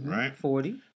episode, right?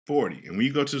 40. 40. And when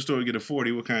you go to the store to get a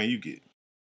 40, what kind you get?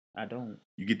 I don't.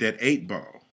 You get that 8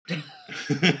 ball.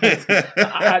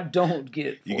 I don't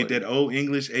get 40. You get that old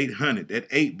English 800, that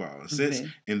 8 ball. And since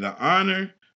in the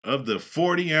honor of the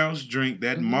 40-ounce drink,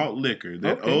 that malt liquor,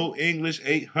 that old English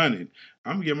 800,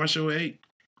 I'm going to give my show an 8.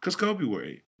 Because Kobe wore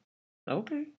 8.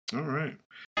 Okay. All right.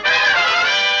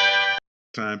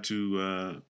 Time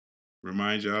to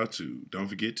remind y'all to don't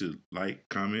forget to like,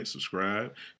 comment,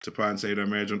 subscribe to Poddin Saved Our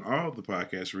Marriage on all the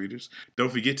podcast readers.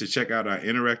 Don't forget to check out our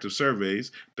interactive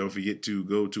surveys. Don't forget to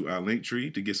go to our link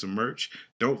tree to get some merch.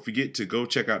 Don't forget to go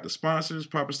check out the sponsors,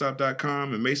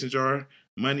 PapaStop.com and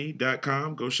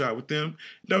MasonJarMoney.com. Go shop with them.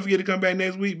 Don't forget to come back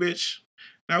next week, bitch.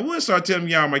 Now, I would start telling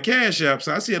y'all my Cash App.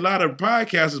 So I see a lot of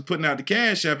podcasters putting out the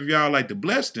Cash App if y'all like to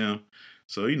bless them.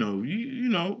 So, you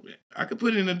know, I could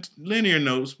put it in the linear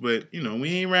notes, but, you know, we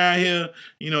ain't around here,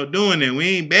 doing that.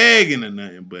 We ain't begging or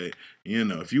nothing. But,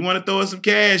 if you want to throw us some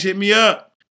cash, hit me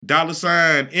up.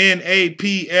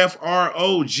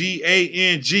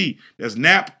 $NAPFROGANG. That's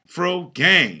NAPFRO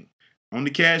Gang. On the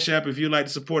Cash App if you'd like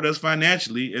to support us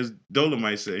financially, as Dola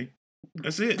might say.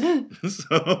 That's it.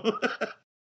 So...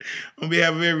 On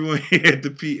behalf of everyone here at the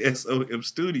PSOM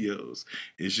Studios,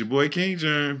 it's your boy King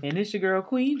Germ. And it's your girl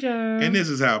Queen Germ. And this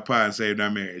is how Poddin Saved Our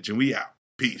Marriage. And we out.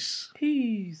 Peace.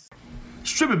 Peace.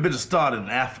 Stripping business started in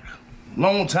Africa.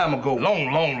 Long time ago,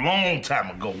 long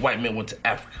time ago, white men went to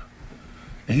Africa.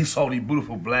 And he saw these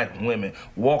beautiful black women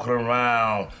walking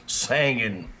around,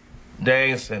 singing,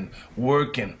 dancing,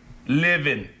 working,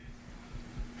 living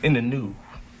in the nude.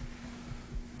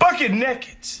 Bucket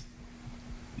naked.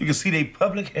 You can see they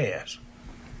public hairs.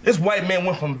 This white man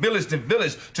went from village to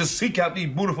village to seek out these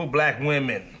beautiful black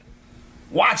women,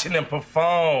 watching them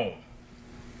perform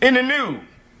in the nude.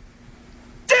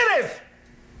 Dennis!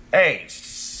 Hey,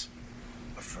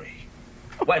 free.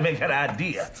 White man got an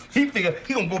idea. He figured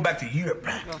he gonna go back to Europe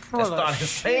and start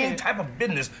his same type of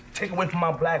business, take away from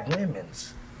our black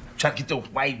women's. Try to get those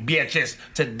white bitches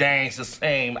to dance the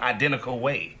same identical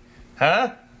way.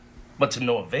 Huh? But to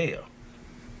no avail.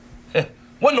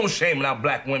 Wasn't no shame in our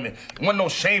black women. Wasn't no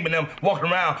shame in them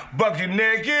walking around bucket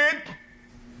naked.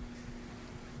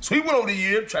 So he went over to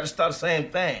Europe, tried to start the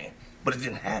same thing, but it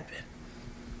didn't happen.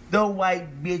 The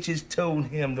white bitches told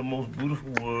him the most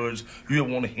beautiful words you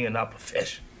ever want to hear in our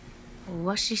profession.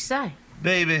 What'd she say?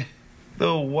 Baby,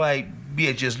 the white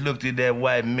bitches looked at that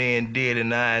white man dead in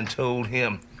the eye and told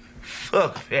him,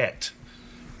 fuck that.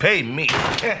 Pay me.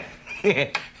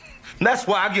 That's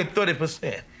why I get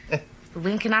 30%.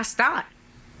 When can I start?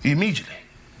 Immediately.